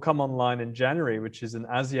 which will come online in January, which is an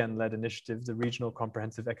ASEAN-led initiative, the Regional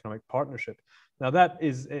Comprehensive Economic Partnership. Now, that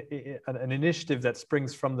is an initiative that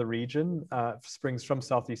springs from the region, springs from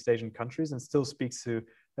Southeast Asian countries, and still speaks to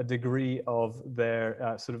a degree of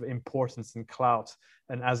their sort of importance and clout,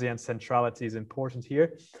 and ASEAN centrality is important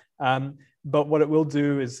here. But what it will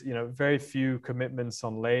do is, very few commitments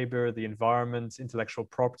on labor, the environment, intellectual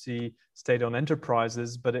property, state-owned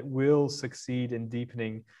enterprises, but it will succeed in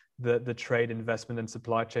deepening the trade, investment, and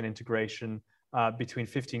supply chain integration between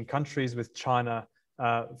 15 countries, with China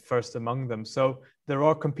first among them. So there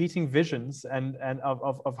are competing visions and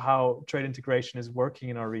of how trade integration is working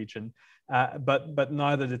in our region, but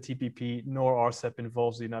neither the TPP nor RCEP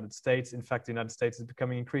involves the United States. In fact, the United States is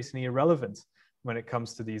becoming increasingly irrelevant when it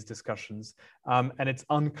comes to these discussions. And it's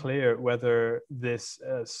unclear whether this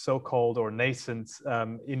so-called or nascent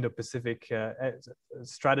Indo-Pacific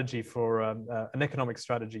strategy for an economic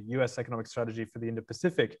strategy, US economic strategy for the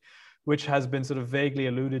Indo-Pacific, which has been sort of vaguely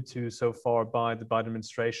alluded to so far by the Biden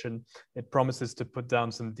administration. It promises to put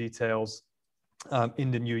down some details in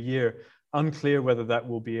the new year. Unclear whether that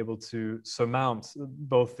will be able to surmount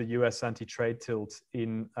both the US anti-trade tilt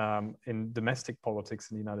in domestic politics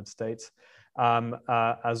in the United States,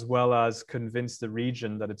 as well as convince the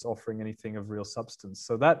region that it's offering anything of real substance.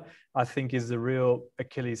 So that, I think, is the real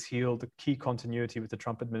Achilles heel, the key continuity with the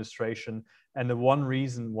Trump administration, and the one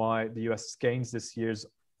reason why the US gains this year's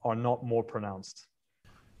are not more pronounced.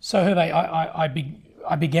 So, Hervé,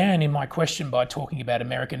 I began in my question by talking about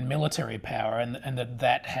American military power, and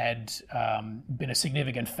that had been a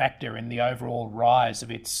significant factor in the overall rise of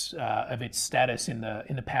its status in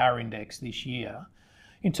the power index this year.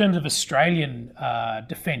 In terms of Australian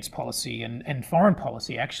defence policy and foreign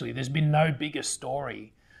policy, actually, there's been no bigger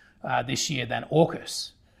story this year than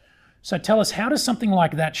AUKUS. So tell us, how does something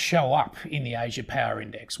like that show up in the Asia Power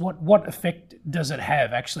Index? What effect does it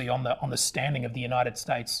have actually on the standing of the United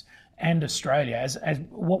States and Australia as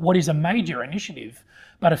what is a major initiative,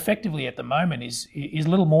 but effectively at the moment is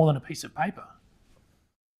little more than a piece of paper?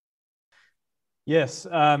 Yes,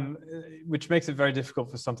 which makes it very difficult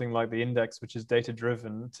for something like the index, which is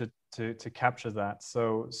data-driven, to capture that.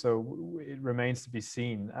 So it remains to be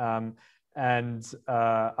seen. And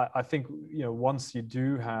I think, once you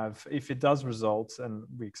do have, if it does result, and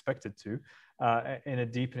we expect it to, in a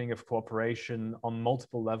deepening of cooperation on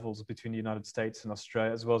multiple levels between the United States and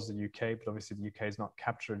Australia, as well as the UK, but obviously the UK is not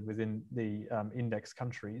captured within the index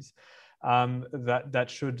countries, that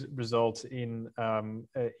should result in sort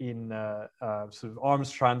of arms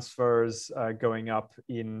transfers going up,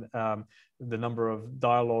 in the number of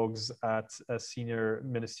dialogues at a senior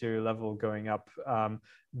ministerial level going up, so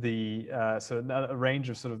a range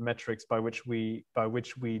of sort of metrics by which we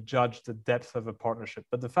judge the depth of a partnership.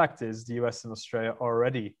 But the fact is, the US and Australia are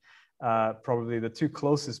already probably the two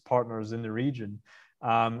closest partners in the region.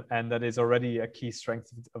 And that is already a key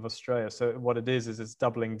strength of Australia. So what it is it's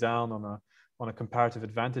doubling down on a comparative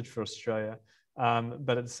advantage for Australia.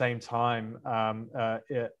 But at the same time,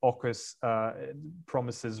 AUKUS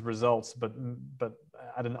promises results, but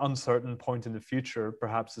at an uncertain point in the future,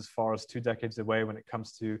 perhaps as far as 2 decades away when it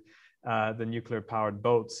comes to the nuclear-powered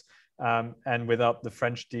boats. And without the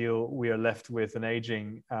French deal, we are left with an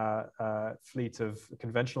aging fleet of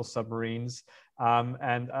conventional submarines,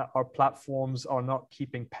 and our platforms are not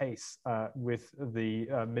keeping pace with the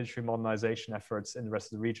military modernization efforts in the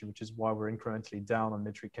rest of the region, which is why we're incrementally down on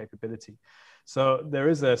military capability. So there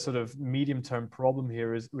is a sort of medium-term problem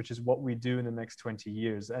here, which is what we do in the next 20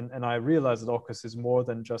 years. And I realize that AUKUS is more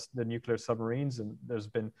than just the nuclear submarines, and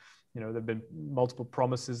there've been multiple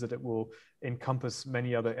promises that it will encompass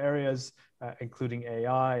many other areas, including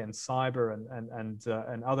AI and cyber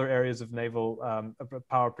and other areas of naval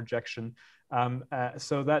power projection.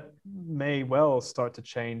 So that may well start to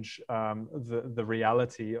change the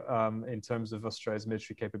reality in terms of Australia's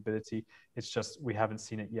military capability. It's just we haven't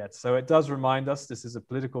seen it yet. So it does remind us this is a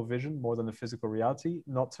political vision more than a physical reality,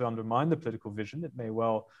 not to undermine the political vision. It may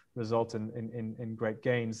well result in great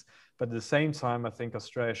gains. But at the same time, I think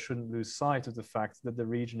Australia shouldn't lose sight of the fact that the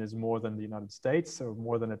region is more than the United States, or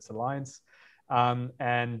more than its alliance.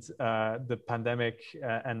 The pandemic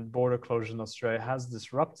and border closure in Australia has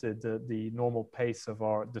disrupted the normal pace of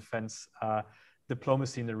our defense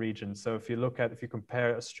diplomacy in the region. So if you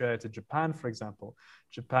compare Australia to Japan, for example,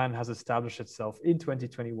 Japan has established itself in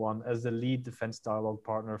 2021 as the lead defense dialogue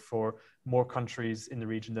partner for more countries in the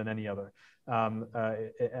region than any other.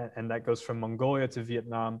 And that goes from Mongolia to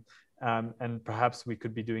Vietnam. And perhaps we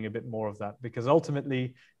could be doing a bit more of that, because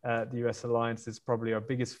ultimately the US alliance is probably our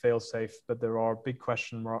biggest failsafe, but there are big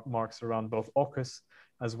question marks around both AUKUS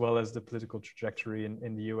as well as the political trajectory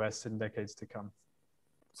in the US in decades to come.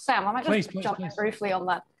 Sam, I might just jump in briefly on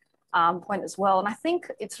that point as well. And I think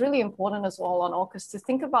it's really important as well on AUKUS to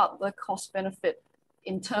think about the cost benefit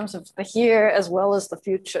in terms of the here as well as the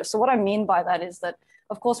future. So what I mean by that is that,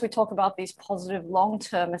 of course, we talk about these positive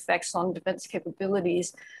long-term effects on defense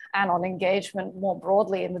capabilities and on engagement more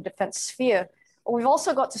broadly in the defense sphere. But we've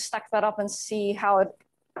also got to stack that up and see how it,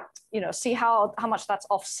 see how much that's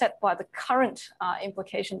offset by the current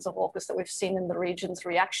implications of AUKUS that we've seen in the region's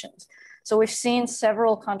reactions. So we've seen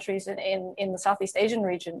several countries in the Southeast Asian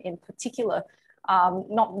region in particular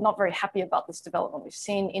not very happy about this development. We've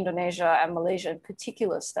seen Indonesia and Malaysia in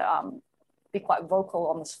particular be quite vocal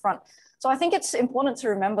on this front. So I think it's important to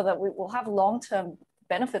remember that we will have long-term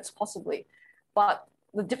benefits possibly, but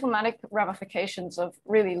the diplomatic ramifications of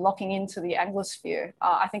really locking into the Anglosphere,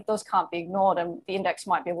 I think those can't be ignored, and the index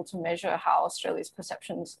might be able to measure how Australia's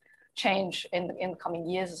perceptions change in the coming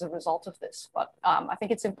years as a result of this. But I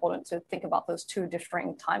think it's important to think about those two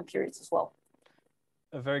differing time periods as well.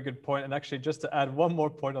 A very good point. And actually, just to add one more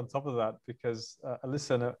point on top of that, because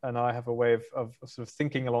Alyssa and I have a way of sort of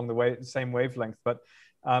thinking along the same wavelength, but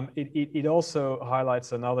it also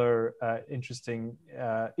highlights another interesting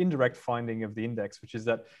indirect finding of the index, which is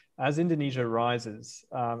that as Indonesia rises,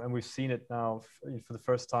 and we've seen it now for the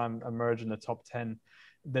first time emerge in the top 10,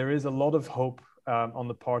 there is a lot of hope on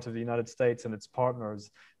the part of the United States and its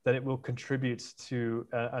partners that it will contribute to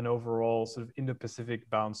an overall sort of Indo-Pacific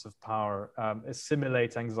balance of power,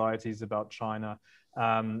 assimilate anxieties about China,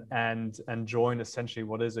 and join essentially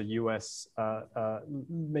what is a US,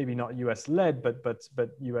 maybe not US-led, but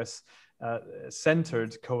US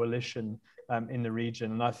centered coalition in the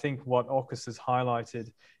region. And I think what AUKUS has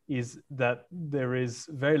highlighted is that there is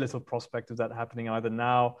very little prospect of that happening either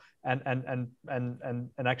now and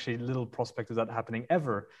actually little prospect of that happening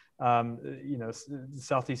ever.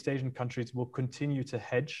 Southeast Asian countries will continue to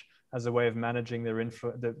hedge as a way of managing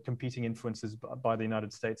the competing influences by the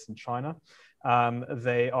United States and China.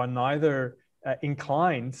 They are neither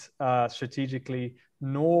inclined strategically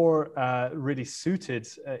nor really suited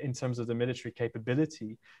in terms of the military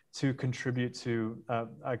capability to contribute to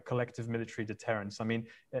a collective military deterrence. I mean,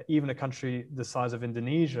 even a country the size of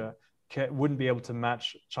Indonesia wouldn't be able to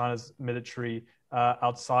match China's military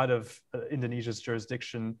outside of Indonesia's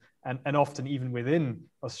jurisdiction, and often even within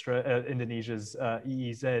Indonesia's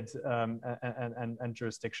EEZ and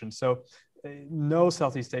jurisdiction. So no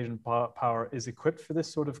Southeast Asian power is equipped for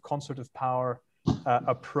this sort of concert of power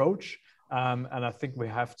approach. And I think we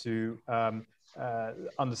have to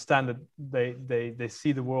understand that they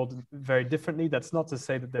see the world very differently. That's not to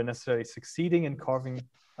say that they're necessarily succeeding in carving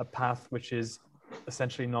a path which is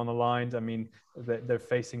essentially non-aligned. I mean, they're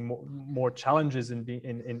facing more challenges in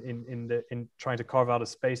trying to carve out a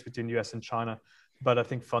space between the US and China. But I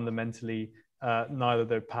think fundamentally, neither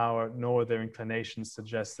their power nor their inclinations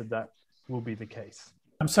suggest that will be the case.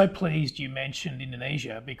 I'm so pleased you mentioned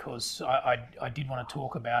Indonesia, because I did want to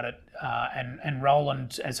talk about it. And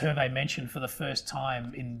Roland, as Hervé mentioned, for the first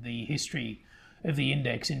time in the history of the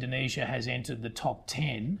index, Indonesia has entered the top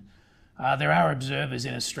 10. There are observers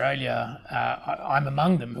in Australia, I'm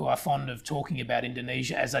among them, who are fond of talking about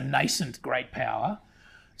Indonesia as a nascent great power.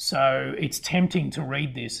 So it's tempting to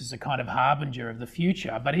read this as a kind of harbinger of the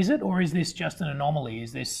future. But is it, or is this just an anomaly?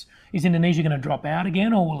 Is Indonesia going to drop out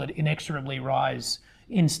again, or will it inexorably rise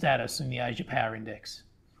in status in the Asia Power Index?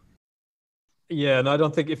 Yeah, and I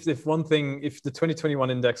don't think if the 2021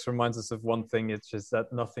 index reminds us of one thing, it's just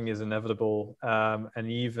that nothing is inevitable, and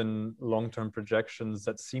even long-term projections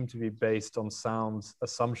that seem to be based on sound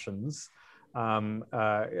assumptions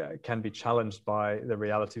can be challenged by the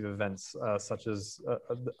reality of events such as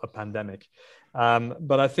a pandemic.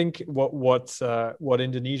 But I think what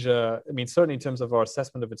Indonesia, I mean, certainly in terms of our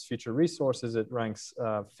assessment of its future resources, it ranks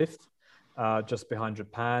fifth, just behind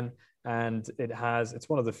Japan. And it's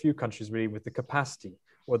one of the few countries really with the capacity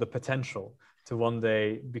or the potential to one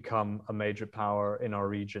day become a major power in our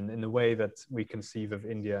region in the way that we conceive of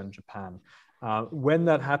India and Japan. When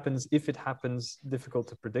that happens, if it happens, difficult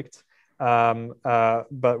to predict. But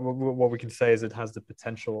what we can say is it has the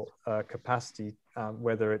potential capacity.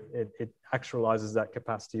 Whether it actualizes that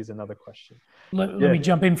capacity is another question. Let me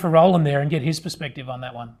jump in for Roland there and get his perspective on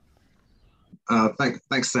that one.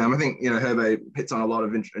 Thanks, Sam. I think Hervé hits on a lot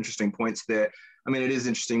of interesting points there. I mean, it is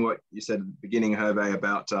interesting what you said at the beginning, Hervé,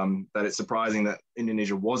 about that it's surprising that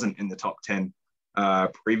Indonesia wasn't in the top 10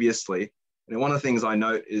 previously. And one of the things I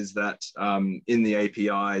note is that in the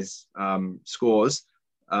API's scores,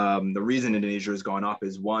 the reason Indonesia has gone up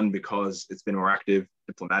is one, because it's been more active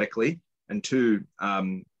diplomatically, and two,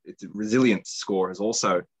 its resilience score has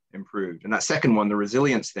also improved. And that second one, the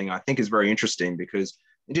resilience thing, I think is very interesting because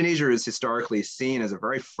Indonesia is historically seen as a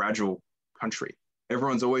very fragile country.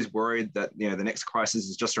 Everyone's always worried that the next crisis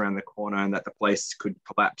is just around the corner and that the place could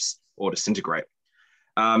collapse or disintegrate.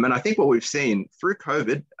 And I think what we've seen through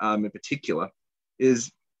COVID in particular is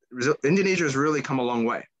Indonesia has really come a long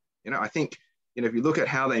way. I think if you look at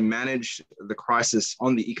how they managed the crisis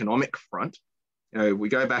on the economic front, we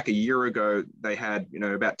go back a year ago, they had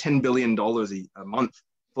about $10 billion a month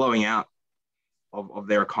flowing out of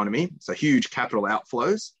their economy. So huge capital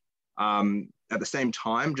outflows. At the same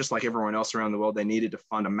time, just like everyone else around the world, they needed to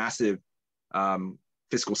fund a massive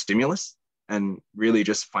fiscal stimulus and really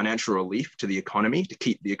just financial relief to the economy to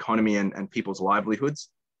keep the economy and people's livelihoods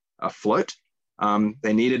afloat.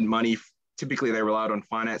 They needed money. Typically, they relied on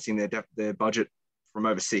financing their budget from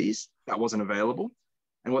overseas. That wasn't available.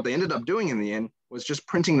 And what they ended up doing in the end was just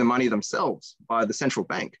printing the money themselves by the central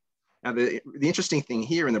bank. Now, the interesting thing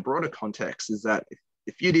here in the broader context is that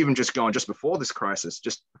if you'd even just gone just before this crisis,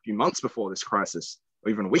 just a few months before this crisis, or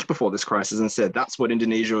even a week before this crisis, and said that's what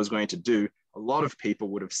Indonesia was going to do, a lot of people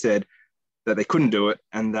would have said that they couldn't do it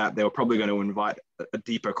and that they were probably going to invite a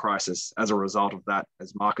deeper crisis as a result of that,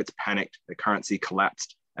 as markets panicked, the currency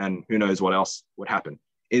collapsed, and who knows what else would happen.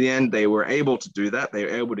 In the end, they were able to do that. They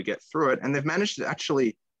were able to get through it, and they've managed to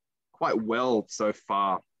actually quite well so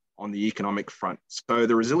far on the economic front. So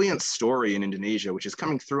the resilience story in Indonesia, which is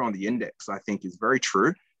coming through on the index, I think is very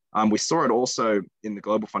true. We saw it also in the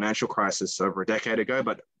global financial crisis over a decade ago,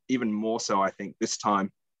 but even more so, I think, this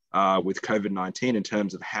time with COVID-19 in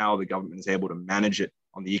terms of how the government is able to manage it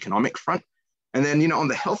on the economic front. And then, on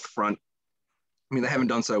the health front, I mean, they haven't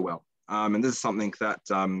done so well. And this is something that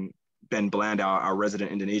Ben Bland, our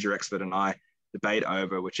resident Indonesia expert, and I debate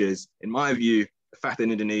over, which is, in my view, the fact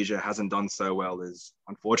that Indonesia hasn't done so well is,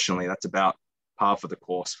 unfortunately, that's about par for the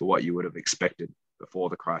course for what you would have expected before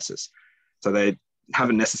the crisis. So they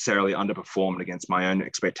haven't necessarily underperformed against my own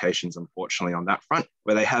expectations, unfortunately, on that front.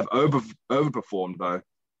 Where they have overperformed, though,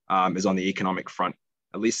 is on the economic front,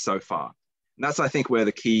 at least so far. And that's, I think, where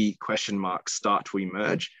the key question marks start to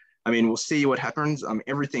emerge. I mean, we'll see what happens.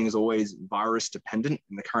 Everything is always virus dependent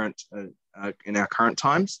in our current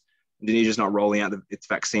times. Indonesia's not rolling out its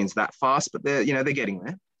vaccines that fast, but they're getting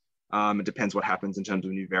there. It depends what happens in terms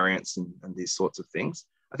of new variants and these sorts of things.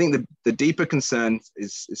 I think the deeper concern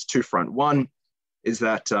is two-front. One is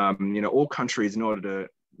that all countries, in order to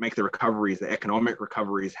make the economic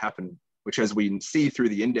recoveries happen, which, as we see through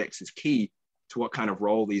the index, is key to what kind of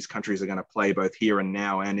role these countries are going to play both here and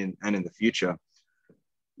now and in the future.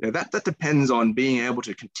 That depends on being able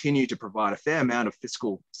to continue to provide a fair amount of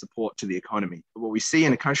fiscal support to the economy. But what we see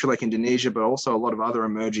in a country like Indonesia, but also a lot of other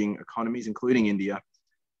emerging economies, including India,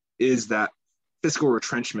 is that fiscal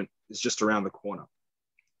retrenchment is just around the corner.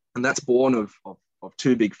 And that's born of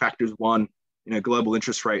two big factors. One, global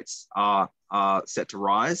interest rates are set to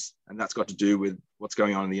rise, and that's got to do with what's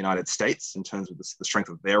going on in the United States in terms of the strength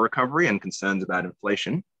of their recovery and concerns about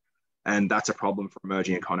inflation. And that's a problem for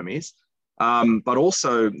emerging economies. But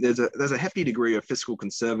also there's a hefty degree of fiscal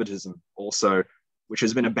conservatism also, which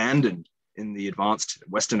has been abandoned in the advanced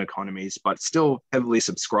Western economies, but still heavily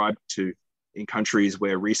subscribed to in countries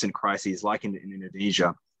where recent crises like in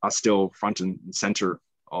Indonesia are still front and center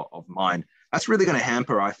of mind. That's really going to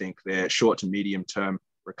hamper, I think, their short to medium term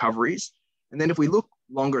recoveries. And then if we look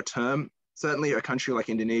longer term, certainly a country like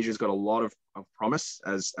Indonesia has got a lot of promise,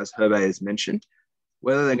 as Hervé has mentioned.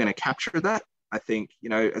 Whether they're going to capture that, I think,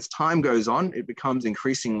 as time goes on, it becomes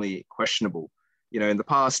increasingly questionable. In the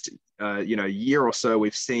past, year or so,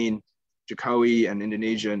 we've seen Jokowi and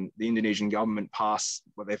the Indonesian government passed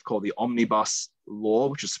what they've called the Omnibus Law,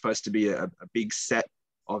 which is supposed to be a big set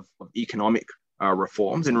of economic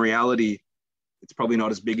reforms. In reality, it's probably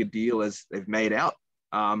not as big a deal as they've made out.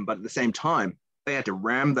 But at the same time, they had to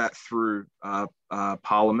ram that through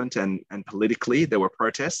Parliament, and politically there were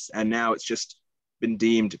protests, and now it's just been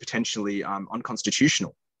deemed potentially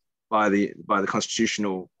unconstitutional by the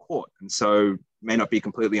Constitutional Court, and so may not be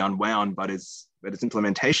completely unwound, but its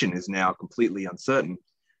implementation is now completely uncertain.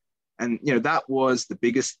 And that was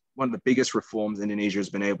one of the biggest reforms Indonesia has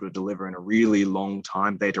been able to deliver in a really long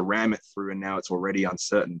time. They had to ram it through, and now it's already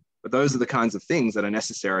uncertain. But those are the kinds of things that are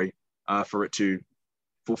necessary for it to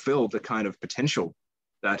fulfill the kind of potential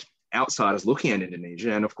that outsiders looking at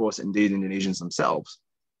Indonesia, and of course, indeed, Indonesians themselves,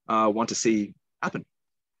 want to see happen.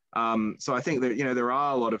 So I think that there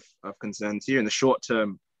are a lot of concerns here. In the short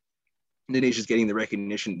term, Indonesia is getting the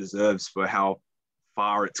recognition it deserves for how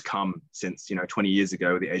far it's come since 20 years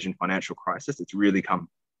ago, the Asian financial crisis. It's really come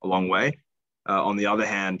a long way. On the other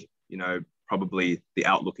hand, probably the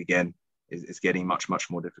outlook again is getting much, much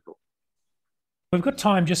more difficult. We've got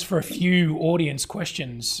time just for a few audience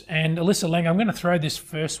questions. And Alyssa Lang, I'm going to throw this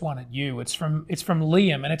first one at you. It's from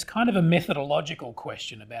Liam, and it's kind of a methodological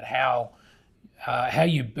question about how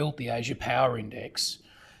you built the Asia Power Index.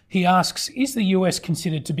 He asks, is the US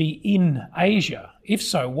considered to be in Asia? If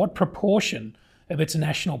so, what proportion of its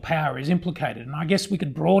national power is implicated? And I guess we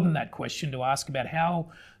could broaden that question to ask about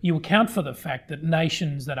how you account for the fact that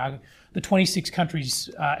nations that are the 26 countries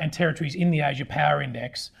and territories in the Asia Power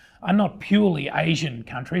Index are not purely Asian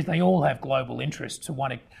countries. They all have global interests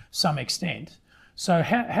to some extent. So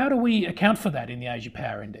how do we account for that in the Asia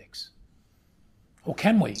Power Index? Or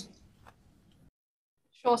can we?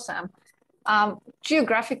 Sure, Sam.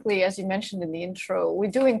 Geographically, as you mentioned in the intro, we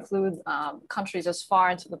do include countries as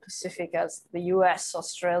far into the Pacific as the US,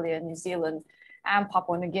 Australia, New Zealand, and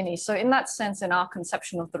Papua New Guinea. So in that sense, in our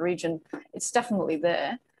conception of the region, it's definitely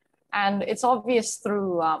there. And it's obvious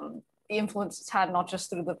through the influence it's had, not just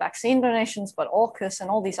through the vaccine donations, but AUKUS and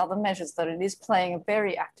all these other measures, that it is playing a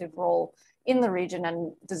very active role in the region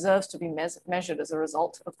and deserves to be measured as a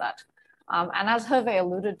result of that. And as Hervé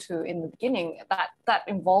alluded to in the beginning, that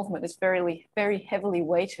involvement is very, very heavily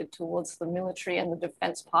weighted towards the military and the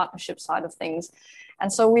defense partnership side of things.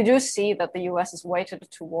 And so we do see that the US is weighted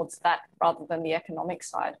towards that rather than the economic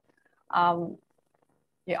side.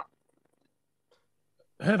 Yeah.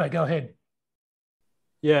 Hervé, go ahead.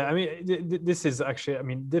 Yeah, I mean, this is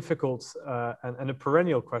actually, difficult and a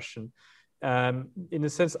perennial question. In a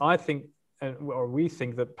sense, I think, or we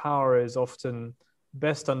think, that power is often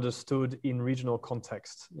best understood in regional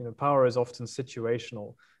context. Power is often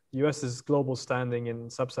situational. The US's global standing in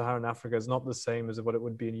sub-Saharan Africa is not the same as what it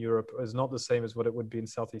would be in Europe, is not the same as what it would be in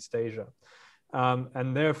Southeast Asia.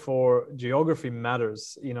 And therefore, geography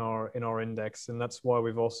matters in our index. And that's why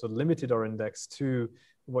we've also limited our index to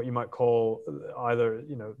what you might call either,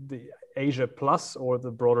 the Asia plus, or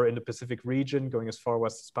the broader Indo-Pacific region, going as far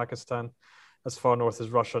west as Pakistan, as far north as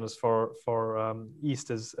Russia, and as far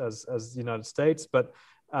east as the United States. But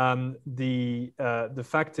the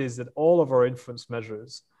fact is that all of our influence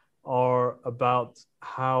measures are about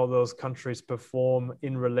how those countries perform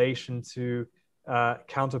in relation to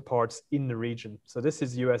counterparts in the region. So this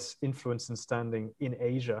is US influence and standing in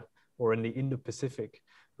Asia or in the Indo-Pacific,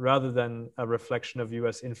 rather than a reflection of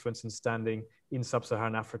US influence and standing in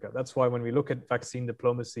sub-Saharan Africa. That's why when we look at vaccine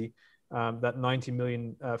diplomacy, that 90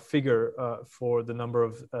 million figure for the number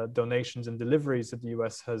of donations and deliveries that the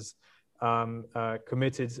US has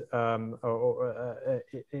committed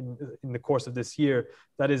in the course of this year,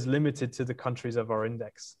 that is limited to the countries of our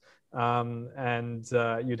index. And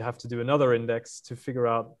you'd have to do another index to figure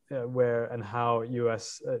out where and how the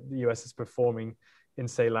US is performing in,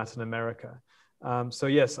 say, Latin America. So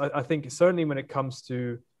yes, I think certainly when it comes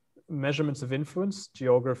to measurements of influence,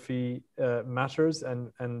 geography matters,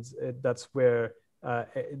 and that's where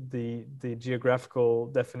the geographical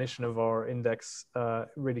definition of our index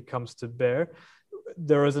really comes to bear.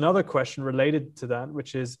 There is another question related to that,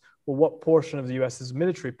 which is, well, what portion of the US's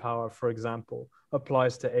military power, for example,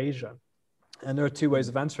 applies to Asia? And there are two ways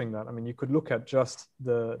of answering that. I mean, you could look at just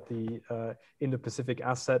the Indo-Pacific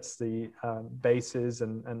assets, the bases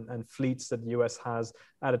and fleets that the US has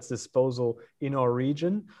at its disposal in our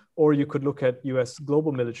region, or you could look at US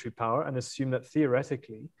global military power and assume that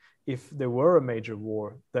theoretically, if there were a major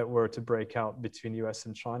war that were to break out between US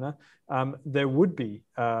and China, there would be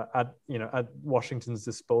at Washington's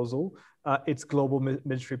disposal its global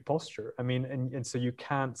military posture. I mean, and so you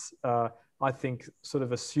can't I think, sort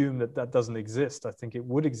of assume that that doesn't exist. I think it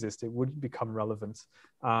would exist. It would become relevant.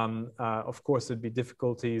 Of course, there'd be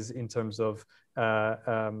difficulties in terms of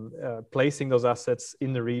placing those assets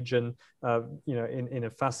in the region, in a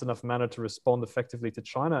fast enough manner to respond effectively to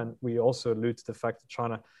China. And we also allude to the fact that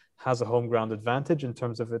China has a home ground advantage in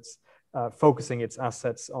terms of its focusing its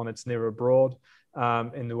assets on its near abroad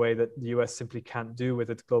in the way that the US simply can't do with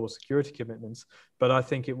its global security commitments. But I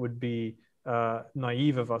think it would be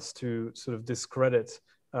naive of us to sort of discredit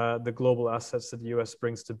the global assets that the US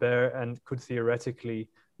brings to bear and could theoretically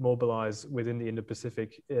mobilize within the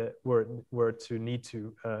Indo-Pacific were to need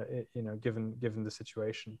to, given the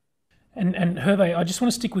situation. And Hervé, I just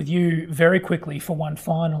want to stick with you very quickly for one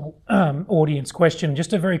final audience question.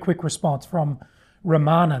 Just a very quick response from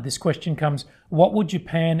Ramana. This question comes: what would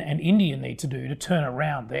Japan and India need to do to turn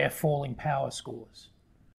around their falling power scores?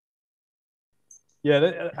 Yeah,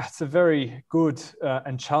 that's a very good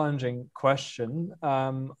and challenging question.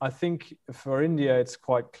 I think for India, it's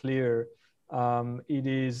quite clear it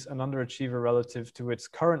is an underachiever relative to its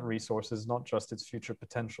current resources, not just its future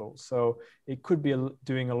potential. So it could be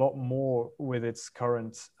doing a lot more with its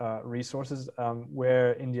current resources.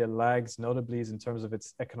 Where India lags notably is in terms of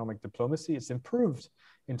its economic diplomacy. It's improved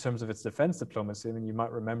in terms of its defense diplomacy. I mean, you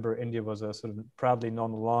might remember India was a sort of proudly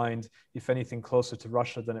non-aligned, if anything, closer to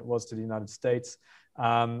Russia than it was to the United States.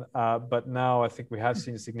 But now I think we have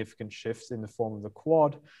seen a significant shift in the form of the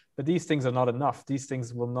Quad. But these things are not enough. These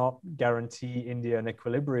things will not guarantee India an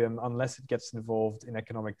equilibrium unless it gets involved in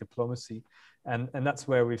economic diplomacy. And that's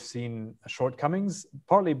where we've seen shortcomings,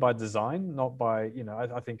 partly by design, not by,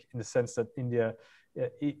 I think in the sense that India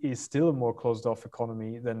is still a more closed off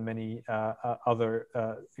economy than many other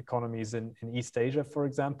economies in East Asia, for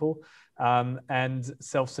example. And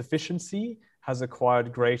self-sufficiency has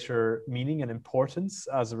acquired greater meaning and importance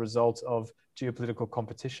as a result of geopolitical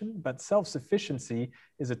competition. But self-sufficiency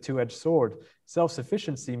is a two-edged sword.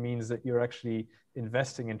 Self-sufficiency means that you're actually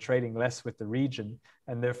investing and trading less with the region,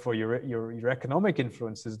 and therefore your economic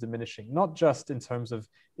influence is diminishing, not just in terms of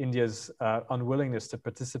India's unwillingness to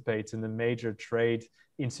participate in the major trade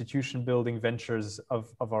institution building ventures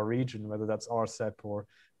of our region, whether that's RCEP or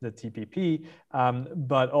the TPP,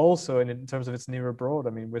 but also in terms of its near abroad. I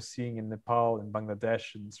mean, we're seeing in Nepal, in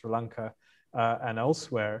Bangladesh, in Sri Lanka, and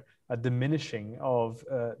elsewhere, a diminishing of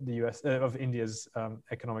of India's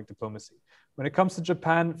economic diplomacy. When it comes to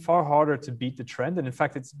Japan, far harder to beat the trend, and in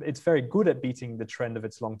fact, it's very good at beating the trend of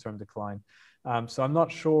its long-term decline. So I'm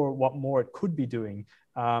not sure what more it could be doing,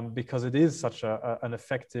 because it is such an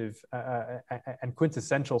effective and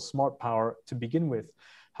quintessential smart power to begin with.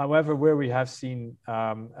 However, where we have seen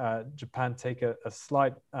Japan take a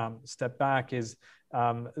slight step back is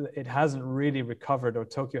it hasn't really recovered, or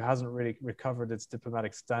Tokyo hasn't really recovered its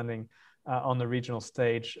diplomatic standing on the regional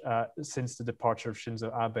stage since the departure of Shinzo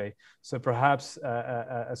Abe. So perhaps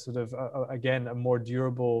a sort of, again, a more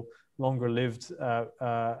durable, longer-lived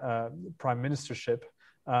prime ministership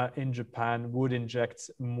in Japan would inject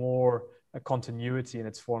more continuity in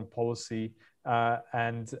its foreign policy,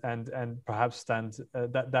 and perhaps stand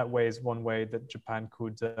that way is one way that Japan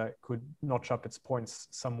could notch up its points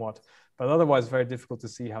somewhat. But otherwise, very difficult to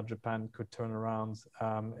see how Japan could turn around.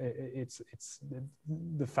 It's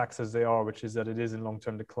the facts as they are, which is that it is in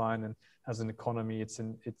long-term decline, and as an economy,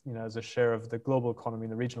 as a share of the global economy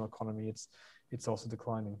and the regional economy, it's also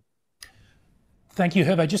declining. Thank you,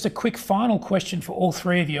 Hervé. Just a quick final question for all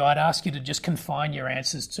three of you. I'd ask you to just confine your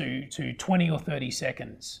answers to 20 or 30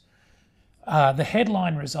 seconds. The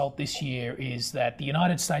headline result this year is that the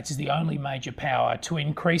United States is the only major power to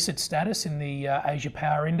increase its status in the Asia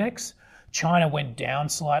Power Index. China went down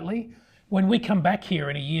slightly. When we come back here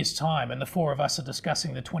in a year's time and the four of us are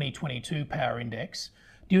discussing the 2022 Power Index,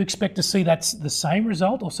 do you expect to see that's the same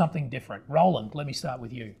result or something different? Roland, let me start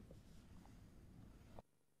with you.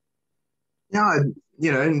 Yeah,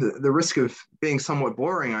 in the risk of being somewhat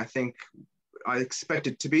boring, I think I expect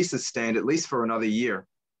it to be sustained at least for another year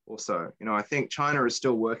or so. I think China is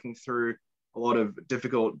still working through a lot of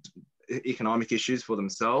difficult economic issues for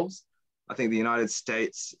themselves. I think the United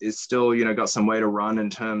States is still, got some way to run in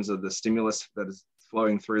terms of the stimulus that is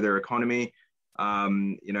flowing through their economy,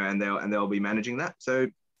 and they'll be managing that. So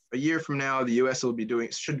a year from now, the US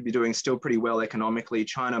should be doing still pretty well economically.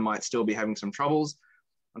 China might still be having some troubles.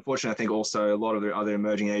 Unfortunately, I think also a lot of the other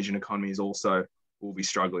emerging Asian economies also will be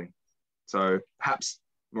struggling. So perhaps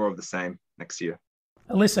more of the same next year.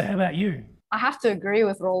 Alyssa, how about you? I have to agree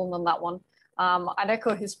with Roland on that one. I'd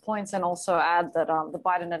echo his points and also add that the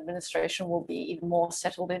Biden administration will be even more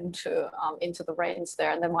settled into the reins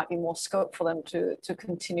there, and there might be more scope for them to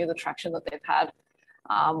continue the traction that they've had.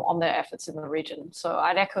 on their efforts in the region. So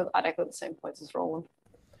I'd echo the same points as Roland.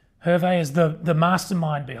 Hervé is the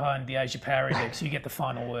mastermind behind the Asia Power Index. You get the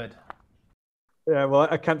final word. Yeah, well,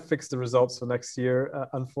 I can't fix the results for next year,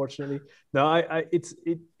 unfortunately. No,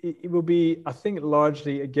 it will be, I think,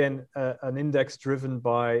 largely again an index driven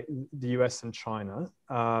by the US and China,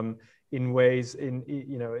 in ways, in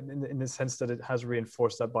the sense that it has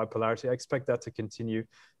reinforced that bipolarity. I expect that to continue,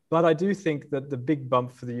 but I do think that the big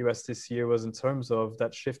bump for the US this year was in terms of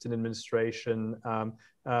that shift in administration,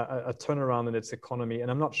 a turnaround in its economy, and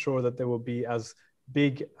I'm not sure that there will be as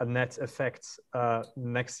big a net effect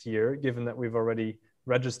next year, given that we've already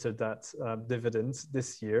registered that dividend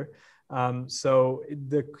this year. So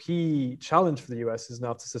the key challenge for the US is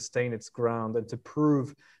now to sustain its ground and to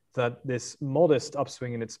prove that this modest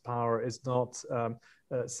upswing in its power is not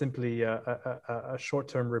simply a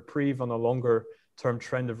short-term reprieve on a longer-term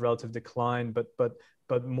trend of relative decline, but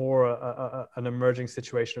more an emerging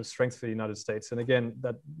situation of strength for the United States. And again,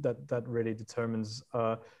 that really determines,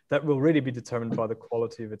 that will really be determined by the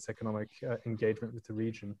quality of its economic engagement with the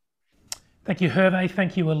region. Thank you, Hervé.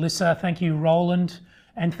 Thank you, Alyssa. Thank you, Roland.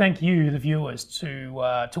 And thank you, the viewers, to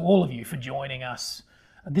all of you for joining us.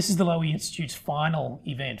 This is the Lowy Institute's final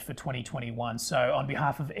event for 2021. So on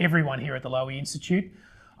behalf of everyone here at the Lowy Institute,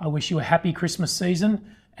 I wish you a happy Christmas season,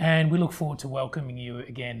 and we look forward to welcoming you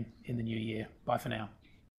again in the new year. Bye for now.